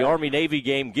 You know, the Army-Navy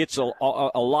game gets a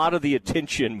lot of the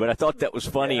attention, but I thought that was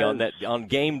funny on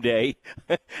game day.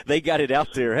 They got it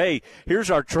out there. Hey,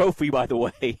 here's our trophy, by the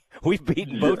way. We've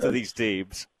beaten both of these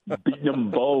teams. Beating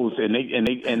them both, and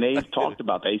they talked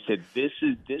about that. They said this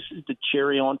is the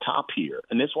cherry on top here,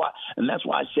 and that's why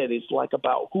I said it's like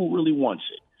about who really wants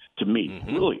it. To me,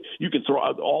 really, you can throw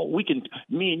out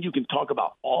me and you can talk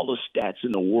about all the stats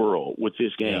in the world with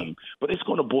this game, but it's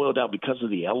going to boil down because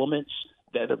of the elements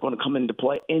that are going to come into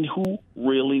play and who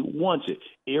really wants it.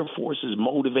 Air Force is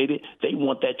motivated; they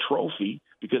want that trophy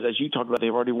because, as you talked about,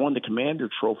 they've already won the Commander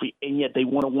Trophy, and yet they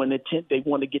want to win the 10th. They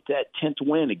want to get that 10th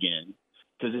win again.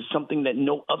 Because it's something that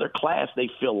no other class, they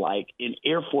feel like, in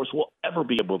Air Force will ever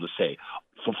be able to say.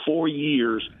 For 4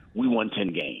 years, we won 10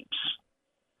 games.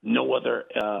 No other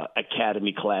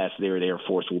academy class there at Air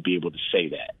Force will be able to say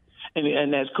that.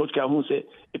 And as Coach Calhoun said,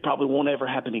 it probably won't ever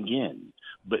happen again.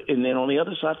 And then on the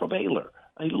other side for Baylor,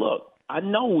 hey, look, I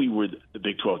know we were the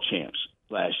Big 12 champs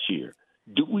last year.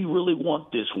 Do we really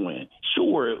want this win?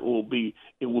 Sure, it will be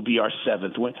our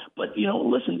 7th win. But,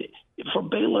 listen, for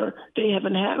Baylor, they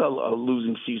haven't had a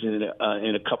losing season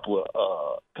in a couple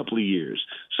of years.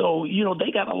 So,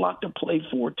 they got a lot to play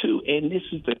for, too. And this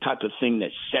is the type of thing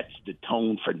that sets the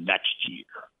tone for next year,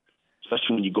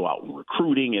 especially when you go out and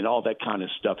recruiting and all that kind of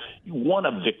stuff. You want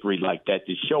a victory like that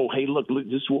to show, hey, look,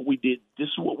 this is what we did. This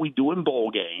is what we do in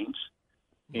bowl games.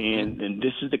 And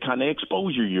this is the kind of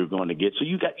exposure you're going to get. So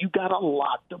you got a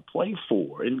lot to play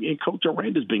for. And Coach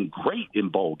Aranda's been great in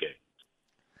bowl games.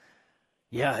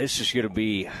 Yeah, this is going to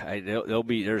be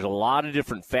there's a lot of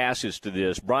different facets to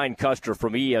this. Brian Custer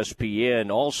from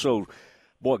ESPN also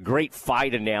boy, great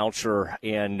fight announcer,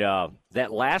 and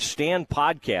that Last Stand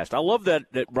podcast. I love that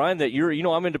Brian, that you're,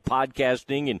 I'm into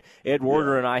podcasting, and Ed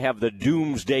Werder and I have the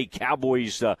Doomsday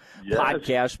Cowboys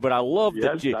podcast, but I love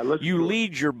that you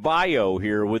lead your bio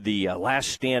here with the Last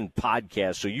Stand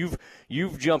podcast. So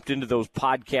you've jumped into those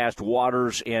podcast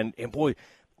waters, and boy,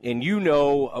 and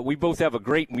we both have a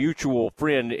great mutual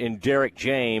friend in Derek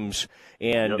James,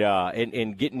 and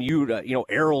getting you to,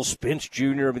 Errol Spence Jr.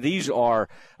 I mean, these are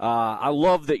I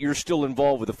love that you're still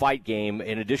involved with the fight game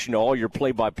in addition to all your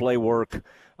play-by-play work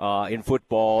in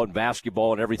football and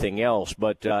basketball and everything else.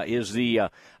 But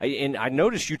and I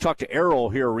noticed you talked to Errol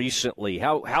here recently.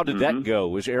 How did that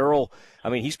go? Is Errol? I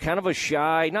mean, he's kind of a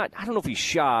shy. I don't know if he's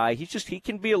shy. He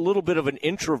can be a little bit of an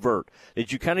introvert.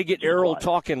 Did you kind of get Errol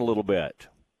talking a little bit?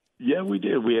 Yeah, we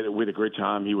did. We had a great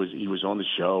time. He was on the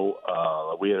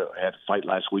show. We had a fight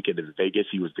last weekend in Vegas.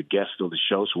 He was the guest of the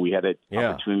show, so we had an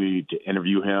opportunity to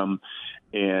interview him.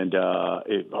 And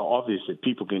obviously,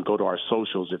 people can go to our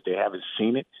socials if they haven't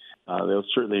seen it. They'll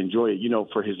certainly enjoy it.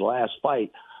 For his last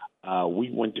fight, I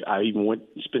even went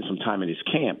and spent some time in his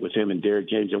camp with him and Derek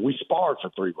James, and we sparred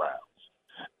for 3 rounds.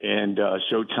 And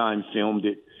Showtime filmed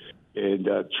it. And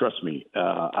trust me,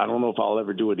 I don't know if I'll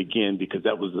ever do it again, because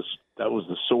that was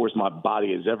the sorest my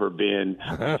body has ever been,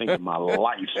 I think, in my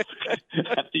life.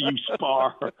 After you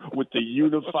spar with the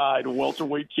unified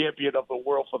welterweight champion of the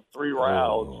world for 3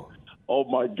 rounds. Oh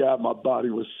my God, my body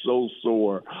was so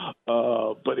sore.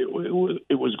 But it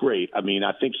was great. I mean,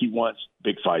 I think he wants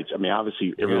big fights. I mean,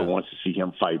 obviously everyone wants to see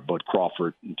him fight Bud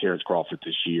Crawford and Terrence Crawford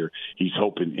this year. He's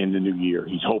hoping in the new year.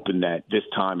 He's hoping that this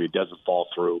time it doesn't fall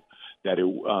through, that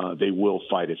they will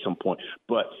fight at some point.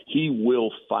 But he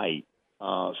will fight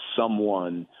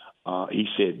someone, he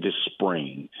said, this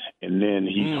spring. And then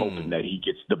he's hoping that he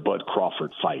gets the Bud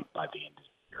Crawford fight by the end of the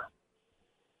year.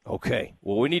 Okay.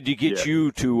 Well, we need to get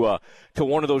you to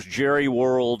one of those Jerry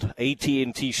World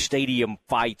AT&T Stadium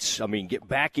fights. I mean, get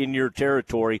back in your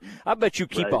territory. I bet you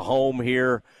keep a home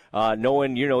here,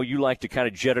 knowing, you like to kind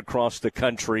of jet across the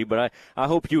country. But I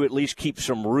hope you at least keep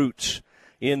some roots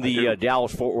in the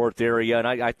Dallas-Fort Worth area. And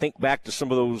I think back to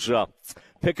some of those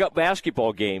pickup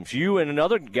basketball games. You and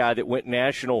another guy that went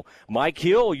national, Mike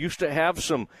Hill, used to have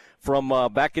some from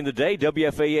back in the day,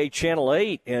 WFAA Channel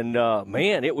 8. And,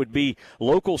 man, it would be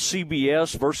local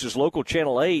CBS versus local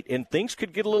Channel 8, and things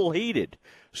could get a little heated.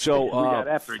 So we got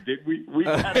after it, didn't we? We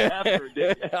got after it,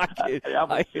 didn't we? I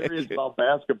was serious about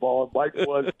basketball, and Mike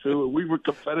was too, and we were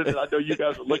competitive. I know you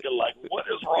guys were looking like, what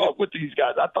is wrong with these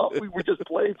guys? I thought we were just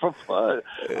playing for fun.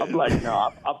 I'm like,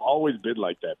 no, I've always been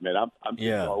like that, man. I'm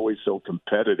just always so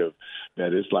competitive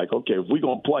that it's like, okay, if we're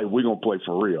going to play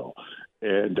for real.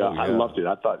 And I loved it.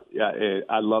 I thought,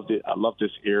 I loved it. I love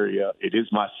this area. It is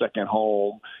my second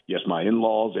home. Yes, my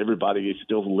in-laws, everybody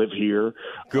still live here.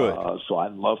 Good. So I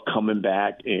love coming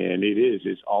back, and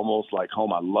it's almost like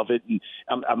home. I love it. And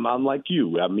I'm like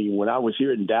you. I mean, when I was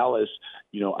here in Dallas,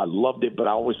 I loved it, but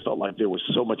I always felt like there was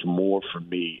so much more for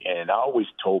me. And I always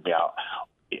told me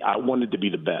I wanted to be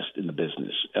the best in the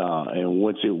business. And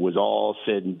once it was all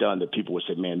said and done, that people would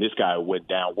say, man, this guy went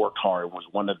down, worked hard, and was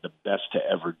one of the best to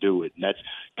ever do it. And that's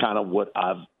kind of what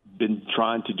I've been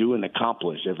trying to do and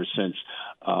accomplish ever since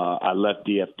I left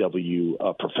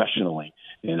DFW professionally.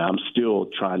 And I'm still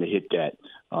trying to hit that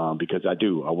because I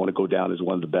want to go down as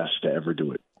one of the best to ever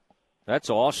do it. That's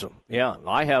awesome. Yeah,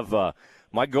 I have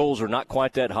my goals are not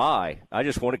quite that high. I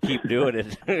just want to keep doing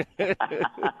it.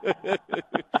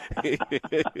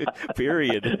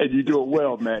 Period. And you do it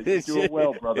well, man. You do it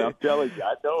well, brother. I'm telling you,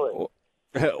 I know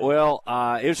it. Well,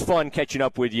 it was fun catching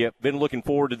up with you. Been looking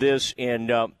forward to this, and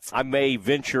I may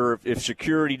venture, if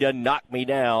security doesn't knock me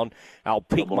down, I'll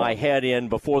peek my head in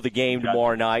before the game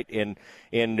tomorrow night and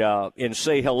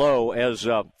say hello as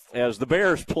the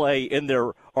Bears play in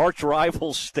their arch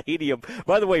rival stadium.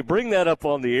 By the way, bring that up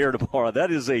on the air tomorrow.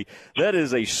 That is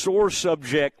a sore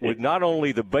subject with not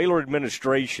only the Baylor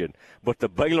administration but the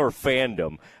Baylor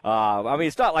fandom. I mean,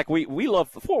 it's not like we love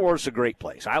Fort Worth's a great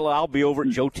place. I'll be over at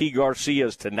Joe T.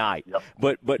 Garcia's tonight.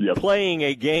 But playing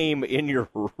a game in your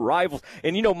rivals,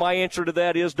 and my answer to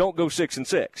that is don't go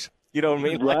 6-6. You know what I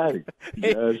mean? Right.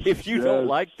 If you don't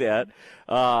like that.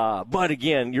 But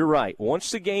again, you're right.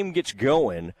 Once the game gets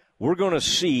going, we're going to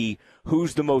see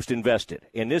who's the most invested.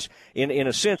 And this, in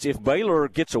a sense, if Baylor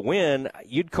gets a win,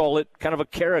 you'd call it kind of a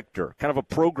character, kind of a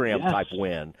program type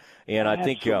win. And I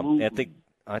think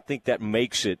that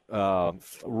makes it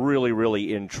really,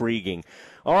 really intriguing.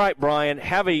 All right, Brian,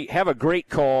 have a great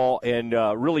call and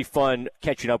really fun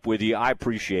catching up with you. I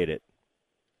appreciate it.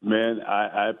 Man,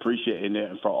 I appreciate it.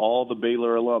 And for all the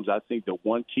Baylor alums, I think the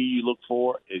one key you look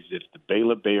for is if the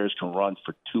Baylor Bears can run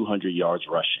for 200 yards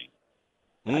rushing.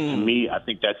 To me, I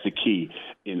think that's the key.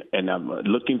 And I'm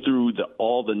looking through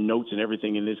all the notes and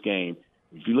everything in this game.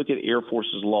 If you look at Air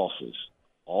Force's losses,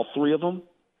 all three of them,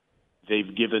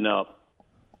 they've given up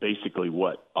basically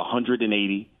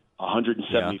 180,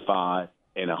 175,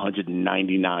 and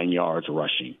 199 yards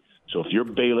rushing. So if you're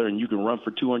Baylor and you can run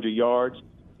for 200 yards,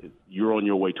 you're on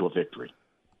your way to a victory.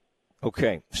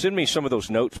 Okay. Send me some of those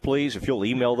notes, please, if you'll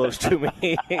email those to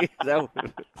me.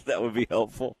 that would be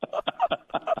helpful.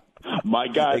 My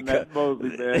guy, Matt Mosley,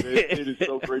 man, it is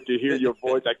so great to hear your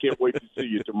voice. I can't wait to see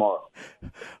you tomorrow.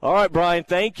 All right, Brian,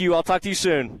 thank you. I'll talk to you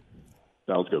soon.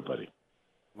 Sounds good, buddy.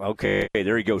 Okay,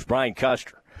 there he goes, Brian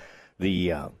Custer.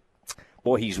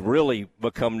 Boy, he's really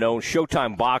become known.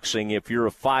 Showtime Boxing. If you're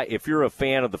a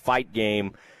fan of the fight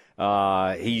game,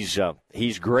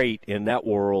 he's great in that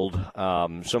world.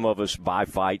 Some of us buy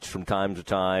fights from time to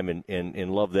time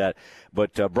and love that.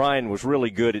 But Brian was really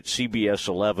good at CBS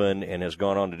 11 and has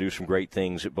gone on to do some great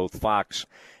things at both Fox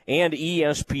and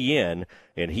ESPN.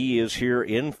 And he is here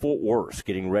in Fort Worth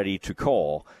getting ready to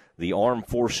call the Armed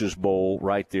Forces Bowl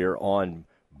right there on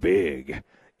Big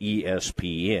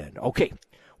ESPN. Okay,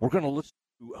 we're going to listen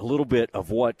to a little bit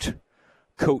of what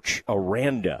Coach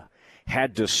Aranda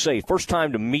had to say. First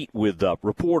time to meet with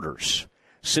reporters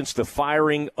since the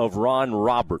firing of Ron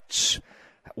Roberts.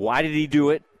 Why did he do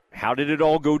it? How did it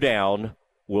all go down?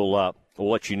 We'll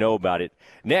let you know about it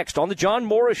next on the John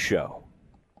Morris Show.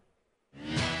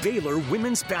 Baylor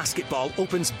women's basketball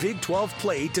opens Big 12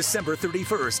 play December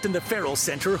 31st in the Farrell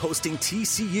Center hosting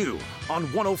TCU on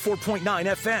 104.9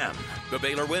 FM. The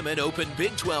Baylor women open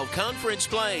Big 12 conference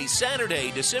play Saturday,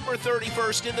 December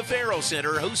 31st in the Farrell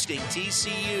Center hosting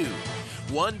TCU.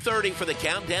 1:30 for the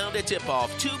countdown to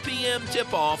tip-off, 2 p.m.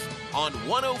 tip-off on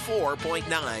 104.9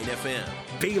 FM.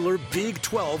 Baylor Big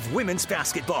 12 women's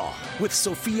basketball with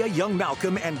Sophia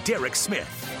Young-Malcolm and Derek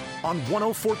Smith on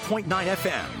 104.9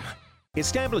 FM.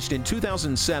 Established in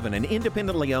 2007 and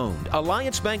independently owned,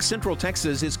 Alliance Bank Central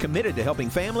Texas is committed to helping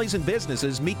families and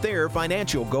businesses meet their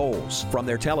financial goals. From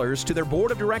their tellers to their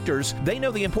board of directors, they know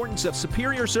the importance of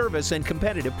superior service and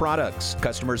competitive products.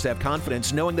 Customers have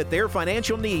confidence knowing that their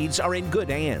financial needs are in good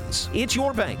hands. It's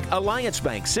your bank, Alliance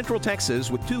Bank Central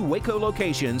Texas, with 2 Waco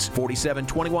locations,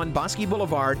 4721 Bosque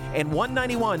Boulevard and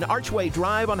 191 Archway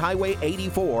Drive on Highway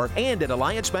 84, and at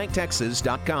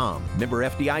AllianceBankTexas.com. Member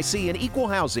FDIC and Equal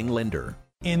Housing Lender.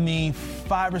 In the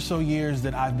 5 or so years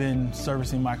that I've been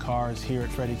servicing my cars here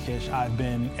at Freddie Kish, I've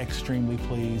been extremely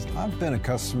pleased. I've been a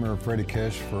customer of Freddie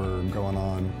Kish for going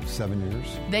on 7 years.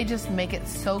 They just make it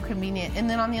so convenient. And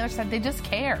then on the other side, they just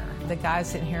care. The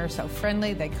guys sitting here are so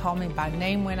friendly. They call me by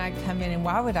name when I come in, and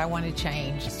why would I want to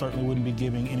change? I certainly wouldn't be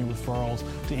giving any referrals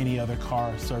to any other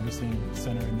car servicing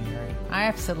center in the area. I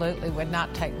absolutely would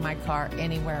not take my car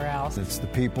anywhere else. It's the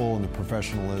people and the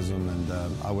professionalism, and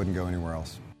I wouldn't go anywhere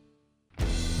else.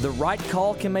 The right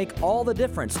call can make all the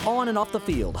difference on and off the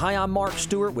field. Hi, I'm Mark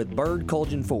Stewart with Bird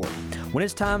Colgin Ford. When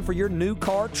it's time for your new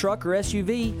car, truck, or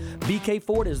SUV, BK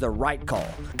Ford is the right call.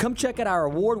 Come check out our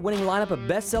award-winning lineup of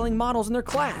best-selling models in their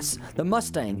class: the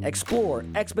Mustang, Explorer,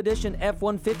 Expedition,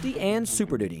 F-150, and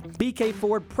Super Duty. BK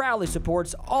Ford proudly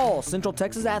supports all Central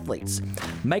Texas athletes.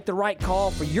 Make the right call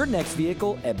for your next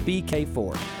vehicle at BK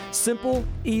Ford. Simple,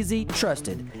 easy,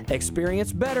 trusted.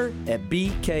 Experience better at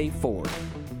BK Ford.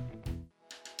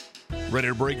 Ready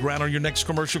to break ground on your next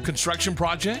commercial construction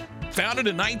project? Founded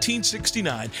in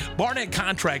 1969, Barnett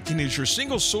Contracting is your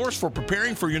single source for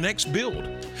preparing for your next build.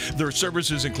 Their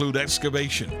services include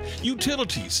excavation,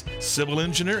 utilities, civil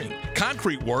engineering,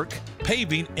 concrete work,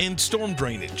 paving, and storm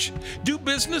drainage. Do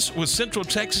business with Central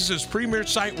Texas's premier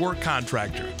site work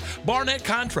contractor, Barnett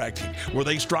Contracting, where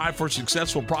they strive for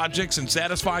successful projects and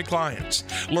satisfy clients.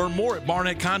 Learn more at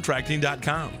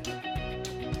barnettcontracting.com.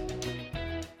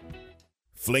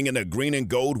 Flinging the green and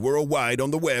gold worldwide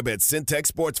on the web at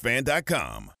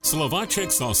syntechsportsfan.com.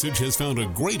 Slovacek Sausage has found a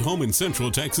great home in Central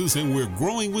Texas, and we're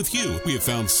growing with you. We have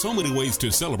found so many ways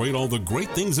to celebrate all the great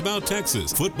things about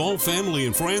Texas: football, family,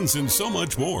 and friends, and so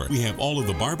much more. We have all of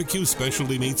the barbecue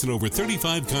specialty meats and over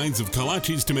 35 kinds of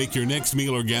kolaches to make your next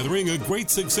meal or gathering a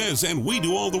great success, and we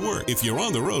do all the work. If you're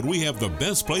on the road, we have the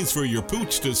best place for your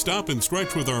pooch to stop and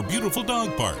stretch with our beautiful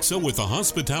dog park. So with the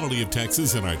hospitality of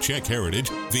Texas and our Czech heritage,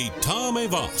 Vítame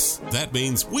vás. That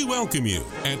means we welcome you.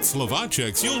 At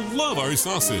Slovacek's, you'll love our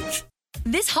sausage.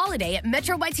 This holiday at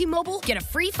Metro by T-Mobile, get a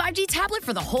free 5G tablet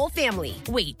for the whole family.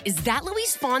 Wait, is that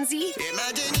Luis Fonsi?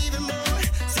 Imagine even more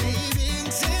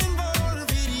savings and more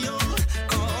video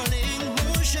calling,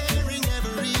 more sharing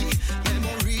every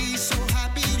memory, so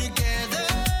happy together.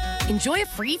 Enjoy a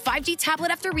free 5G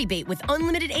tablet after rebate with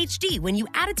unlimited HD when you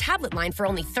add a tablet line for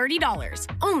only $30.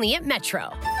 Only at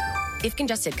Metro. If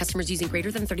congested, customers using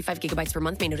greater than 35 gigabytes per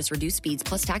month may notice reduced speeds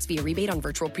plus tax via rebate on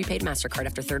virtual prepaid MasterCard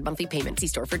after third monthly payment. See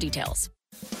store for details.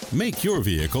 Make your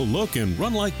vehicle look and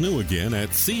run like new again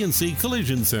at CNC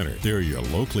Collision Center. They're your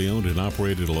locally owned and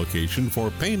operated location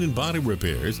for paint and body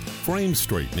repairs, frame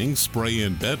straightening, spray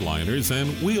and bed liners, and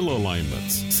wheel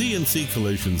alignments. CNC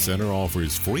Collision Center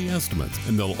offers free estimates,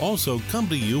 and they'll also come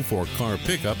to you for car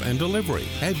pickup and delivery.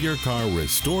 Have your car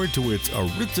restored to its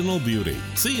original beauty.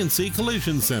 CNC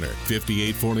Collision Center,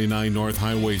 5849 North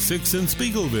Highway 6 in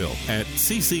Spiegelville, at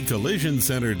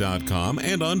cccollisioncenter.com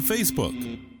and on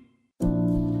Facebook.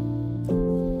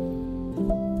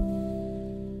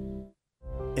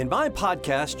 In my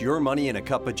podcast, Your Money in a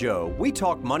Cup of Joe, we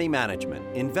talk money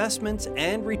management, investments,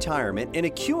 and retirement in a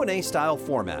Q&A style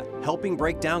format, helping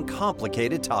break down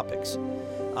complicated topics.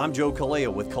 I'm Joe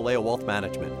Kaleo with Kaleo Wealth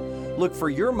Management. Look for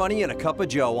Your Money in a Cup of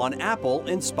Joe on Apple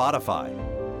and Spotify.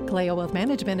 Kaleo Wealth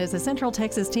Management is a Central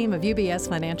Texas team of UBS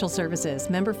Financial Services,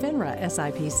 member FINRA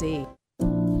SIPC.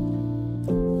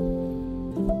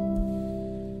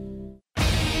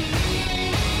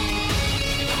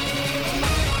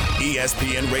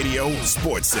 ESPN Radio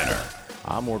Sports Center.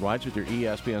 I'm Ward Weitz with your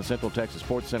ESPN Central Texas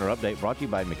Sports Center update, brought to you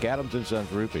by McAdams &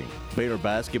 Sons Roofing. Baylor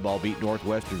basketball beat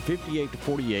Northwestern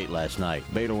 58-48 last night.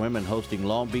 Baylor women hosting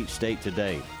Long Beach State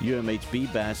today.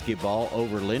 UMHB basketball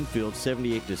over Linfield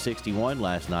 78-61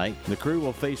 last night. The Crew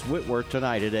will face Whitworth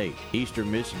tonight at 8.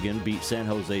 Eastern Michigan beat San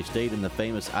Jose State in the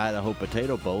famous Idaho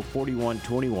Potato Bowl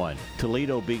 41-21.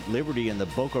 Toledo beat Liberty in the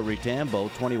Boca Raton Bowl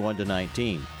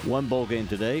 21-19. One bowl game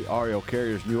today, Ariel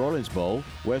Carrier's New Orleans Bowl.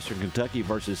 Western Kentucky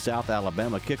versus South Alabama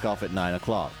kickoff at 9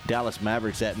 o'clock. Dallas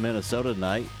Mavericks at Minnesota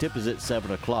tonight. Tip is at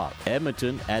 7 o'clock.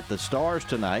 Edmonton at the Stars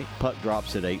tonight. Puck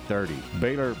drops at 8:30.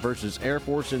 Baylor versus Air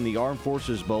Force in the Armed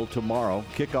Forces Bowl tomorrow.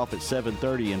 Kickoff at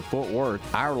 7:30 in Fort Worth.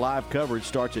 Our live coverage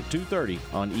starts at 2:30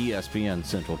 on ESPN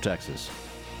Central Texas.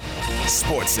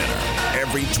 Sports Center,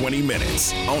 every 20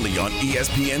 minutes, only on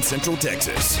ESPN Central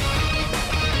Texas.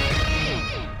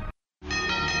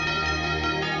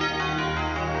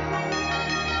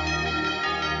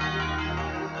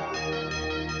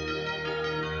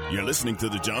 You're listening to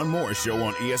The John Morris Show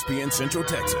on ESPN Central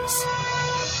Texas.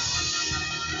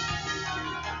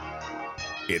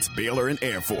 It's Baylor and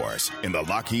Air Force in the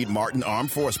Lockheed Martin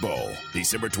Armed Force Bowl,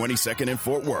 December 22nd in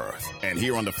Fort Worth. And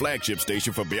here on the flagship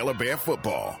station for Baylor Bear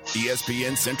football,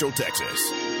 ESPN Central Texas.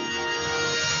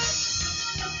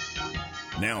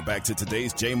 Now back to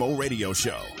today's JMO Radio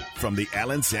Show from the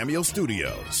Allen Samuel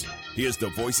Studios. Here's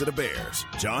the voice of the Bears,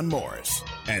 John Morris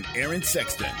and Aaron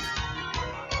Sexton.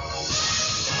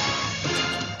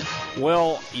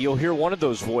 Well, you'll hear one of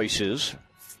those voices,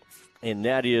 and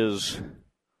that is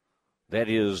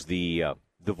the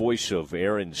voice of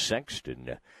Aaron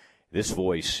Sexton. This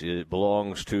voice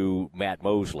belongs to Matt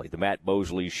Mosley. The Matt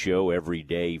Mosley Show every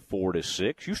day, 4 to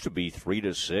 6. Used to be 3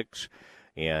 to 6.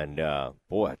 And,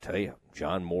 boy, I tell you,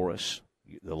 John Morris,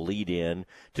 the lead-in.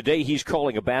 Today he's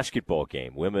calling a basketball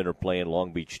game. Women are playing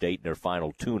Long Beach State in their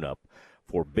final tune-up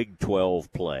for Big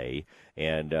 12 play.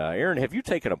 And, Aaron, have you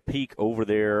taken a peek over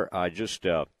there? I do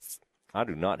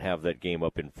not have that game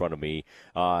up in front of me.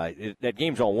 That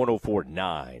game's on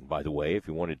 104.9, by the way, if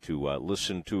you wanted to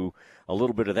listen to a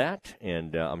little bit of that.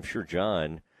 And I'm sure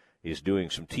John is doing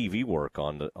some TV work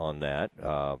on that,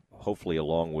 hopefully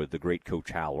along with the great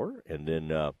Coach Howler. And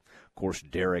then, of course,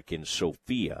 Derek and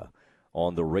Sophia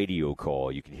on the radio call.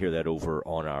 You can hear that over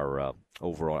on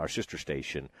our sister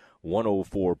station,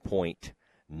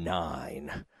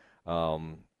 104.9.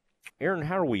 Aaron,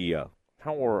 how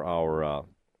are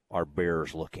our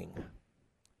Bears looking?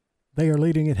 They are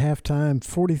leading at halftime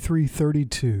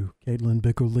 43-32. Caitlin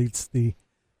Bickle leads the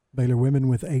Baylor women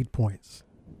with 8 points.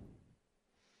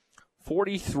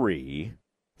 43-32.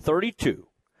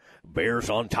 Bears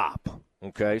on top.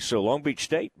 Okay, so Long Beach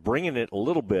State bringing it a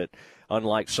little bit,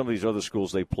 unlike some of these other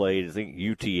schools they played. I think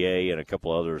UTA and a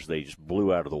couple others they just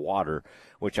blew out of the water,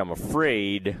 which I'm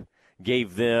afraid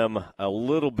gave them a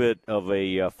little bit of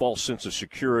a false sense of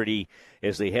security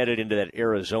as they headed into that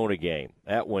Arizona game.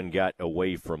 That one got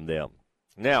away from them.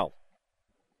 Now,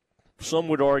 some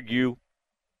would argue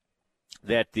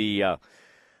that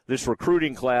this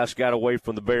recruiting class got away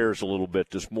from the Bears a little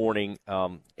bit this morning.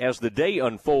 As the day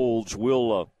unfolds,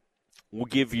 we'll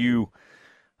give you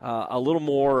a little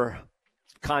more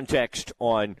context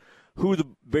on who the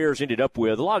Bears ended up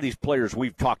with. A lot of these players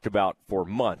we've talked about for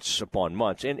months upon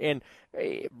months, and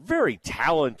very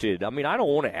talented. I mean, I don't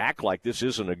want to act like this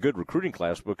isn't a good recruiting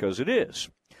class because it is.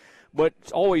 But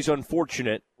it's always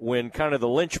unfortunate when kind of the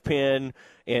linchpin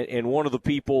and one of the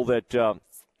people that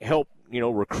help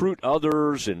recruit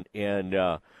others and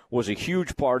was a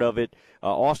huge part of it.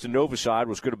 Austin Novosad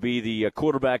was going to be the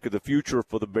quarterback of the future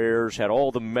for the Bears, had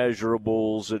all the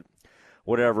measurables at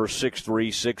whatever, 6'3",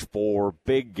 6'4",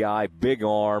 big guy, big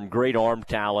arm, great arm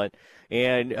talent.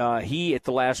 And he, at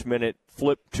the last minute,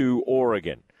 flipped to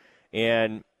Oregon.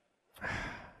 And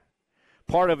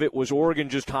part of it was Oregon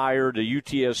just hired a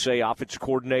UTSA offensive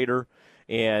coordinator,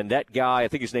 and that guy, I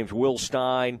think his name's Will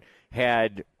Stein,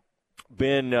 had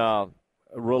been a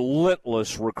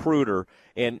relentless recruiter,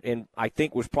 and I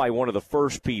think was probably one of the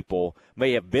first people,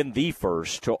 may have been the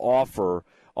first, to offer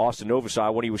Austin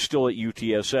Novosad when he was still at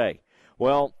UTSA.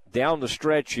 Well, down the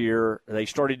stretch here, they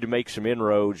started to make some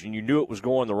inroads, and you knew it was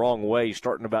going the wrong way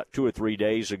starting about 2 or 3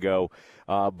 days ago.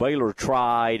 Baylor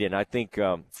tried, and I think,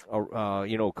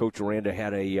 Coach Aranda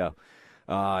had a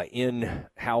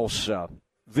in-house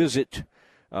visit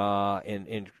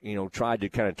and tried to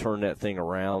kind of turn that thing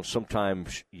around.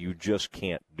 Sometimes you just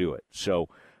can't do it. So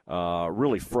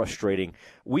really frustrating.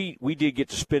 We did get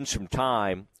to spend some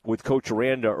time with Coach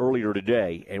Aranda earlier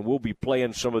today, and we'll be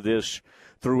playing some of this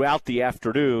throughout the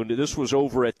afternoon. This was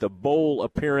over at the bowl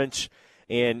appearance,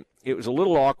 and it was a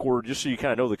little awkward, just so you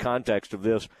kind of know the context of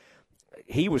this.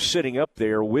 He was sitting up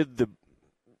there with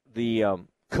the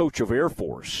coach of Air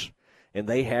Force, and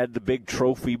they had the big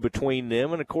trophy between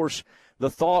them. And, of course,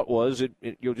 the thought was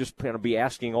you'll just kind of be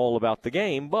asking all about the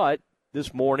game. But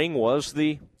this morning was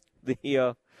the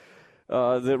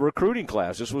recruiting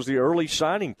class. This was the early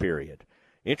signing period.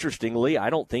 Interestingly, I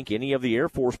don't think any of the Air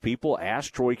Force people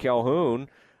asked Troy Calhoun,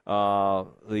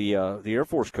 the Air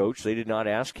Force coach. They did not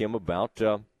ask him about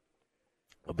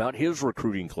his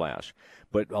recruiting class.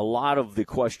 But a lot of the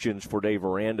questions for Dave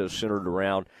Aranda centered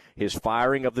around his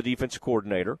firing of the defensive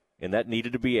coordinator, and that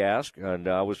needed to be asked, and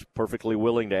I was perfectly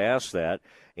willing to ask that,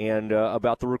 and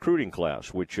about the recruiting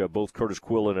class, which both Curtis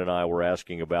Quillen and I were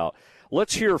asking about.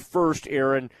 Let's hear first,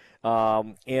 Aaron,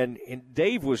 and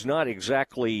Dave was not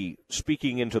exactly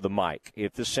speaking into the mic.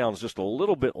 If this sounds just a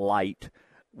little bit light,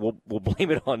 we'll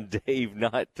blame it on Dave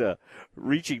not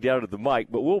reaching down to the mic,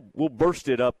 but we'll burst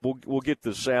it up. We'll get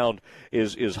the sound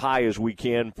as high as we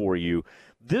can for you.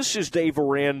 This is Dave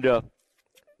Aranda.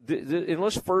 And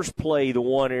let's first play the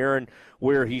one, Aaron,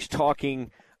 where he's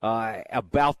talking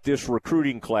about this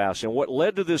recruiting class. And what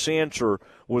led to this answer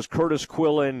was Curtis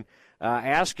Quillen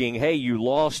asking, hey, you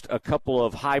lost a couple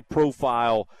of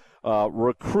high-profile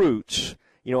recruits.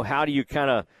 How do you kind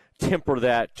of temper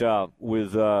that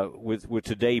with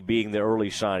today being the early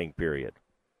signing period?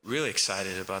 Really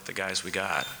excited about the guys we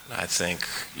got. I think,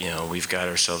 we've got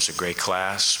ourselves a great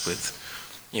class with,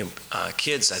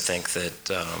 kids, I think,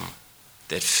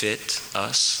 that fit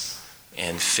us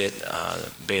and fit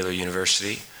Baylor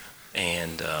University,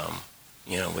 and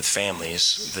with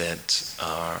families that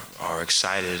are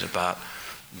excited about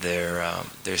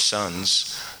their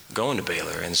sons going to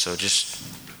Baylor. And so just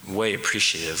way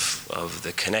appreciative of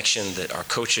the connection that our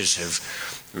coaches have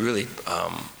really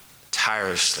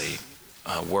tirelessly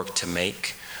worked to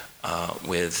make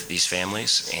with these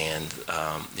families and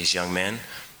these young men,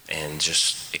 and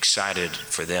just excited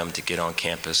for them to get on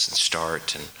campus and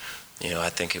start. And I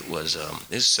think it was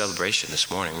a celebration this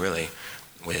morning, really,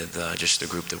 with just the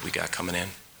group that we got coming in.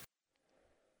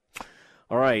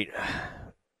 All right.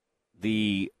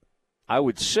 I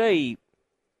would say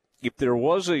if there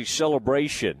was a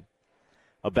celebration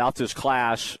about this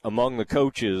class among the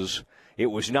coaches, it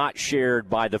was not shared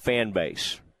by the fan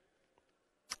base.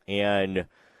 And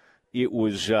it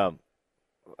was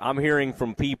I'm hearing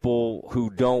from people who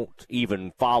don't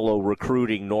even follow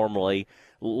recruiting normally,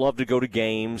 love to go to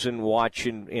games and watch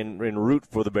and root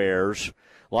for the Bears.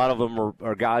 A lot of them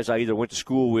are guys I either went to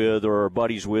school with or are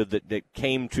buddies with that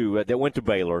went to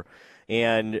Baylor.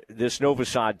 And this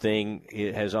Novosad thing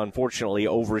has unfortunately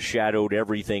overshadowed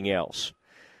everything else.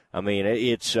 I mean,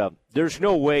 there's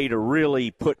no way to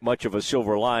really put much of a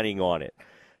silver lining on it.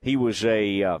 He was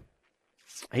the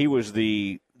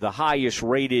highest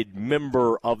rated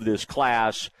member of this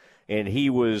class, and he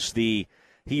was the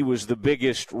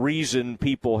biggest reason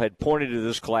people had pointed to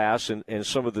this class and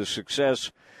some of the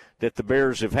success that the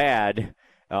Bears have had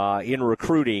in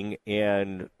recruiting.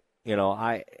 And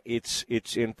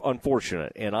it's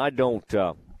unfortunate, and I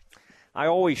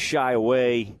always shy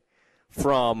away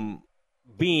from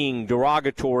being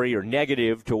derogatory or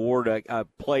negative toward a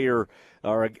player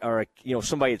or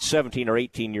somebody that's 17 or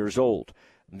 18 years old.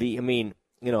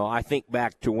 I think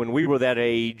back to when we were that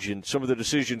age and some of the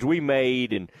decisions we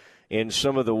made and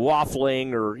some of the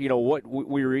waffling or, what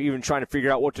we were even trying to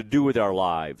figure out what to do with our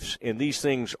lives. And these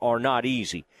things are not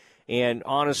easy. And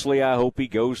honestly, I hope he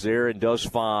goes there and does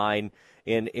fine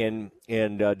and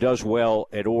does well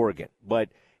at Oregon. But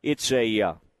it's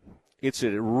it's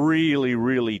a really,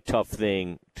 really tough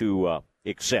thing to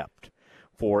accept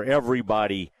for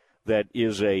everybody that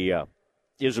is a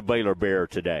Baylor Bear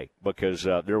today, because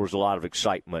there was a lot of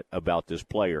excitement about this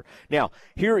player. Now,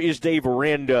 here is Dave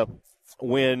Aranda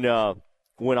when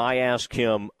I asked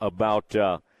him about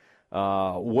one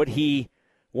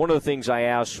of the things I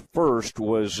asked first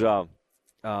was,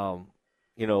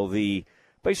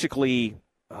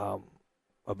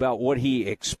 about what he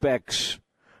expects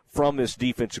from this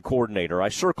defensive coordinator. I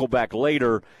circle back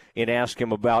later and ask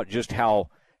him about just how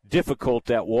difficult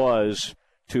that was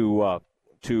to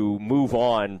move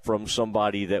on from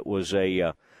somebody that was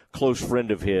a close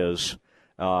friend of his,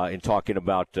 in talking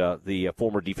about the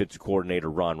former defensive coordinator,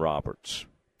 Ron Roberts.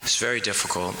 It's very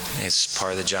difficult. It's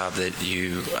part of the job that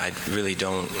I really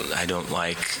don't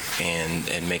like, and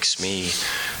it makes me,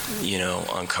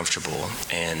 uncomfortable,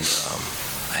 and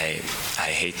I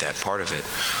hate that part of it.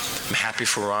 I'm happy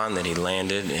for Ron that he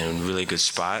landed in a really good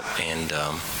spot, and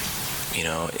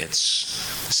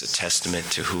it's a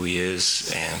testament to who he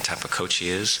is and the type of coach he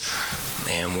is,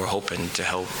 and we're hoping to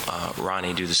help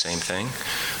Ronnie do the same thing,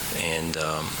 and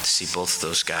see both of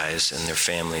those guys and their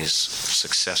families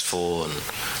successful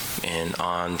and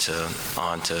on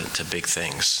to big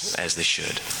things, as they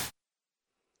should.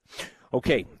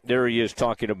 Okay, there he is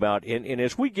talking about, and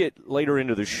as we get later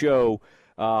into the show,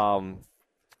 I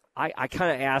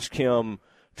kind of asked him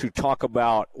to talk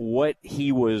about what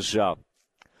he was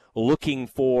looking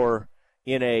for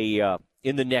in the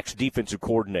next defensive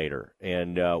coordinator,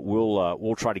 and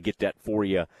we'll try to get that for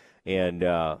you and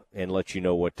let you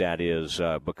know what that is,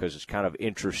 because it's kind of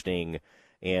interesting,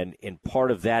 and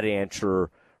part of that answer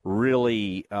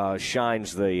really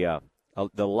shines the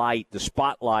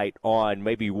spotlight on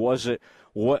maybe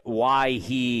why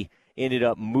he ended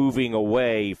up moving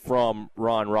away from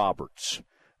Ron Roberts.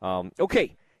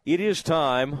 Okay, it is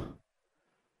time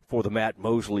for the Matt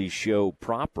Mosley Show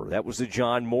proper. That was the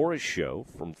John Morris Show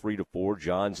from 3 to 4.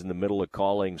 John's in the middle of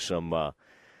calling some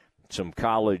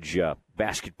college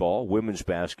basketball, women's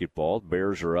basketball. The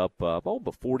Bears are up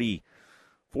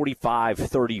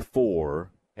 45-34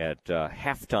 at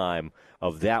halftime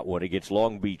of that one against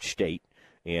Long Beach State.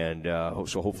 And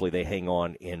so hopefully they hang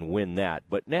on and win that.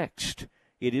 But next,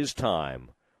 it is time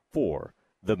for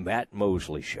the Matt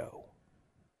Mosley Show.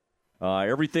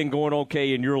 Everything going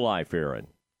okay in your life, Aaron?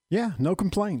 Yeah, no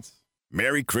complaints.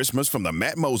 Merry Christmas from the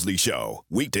Matt Mosley Show,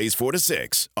 weekdays 4 to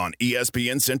 6 on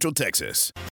ESPN Central Texas.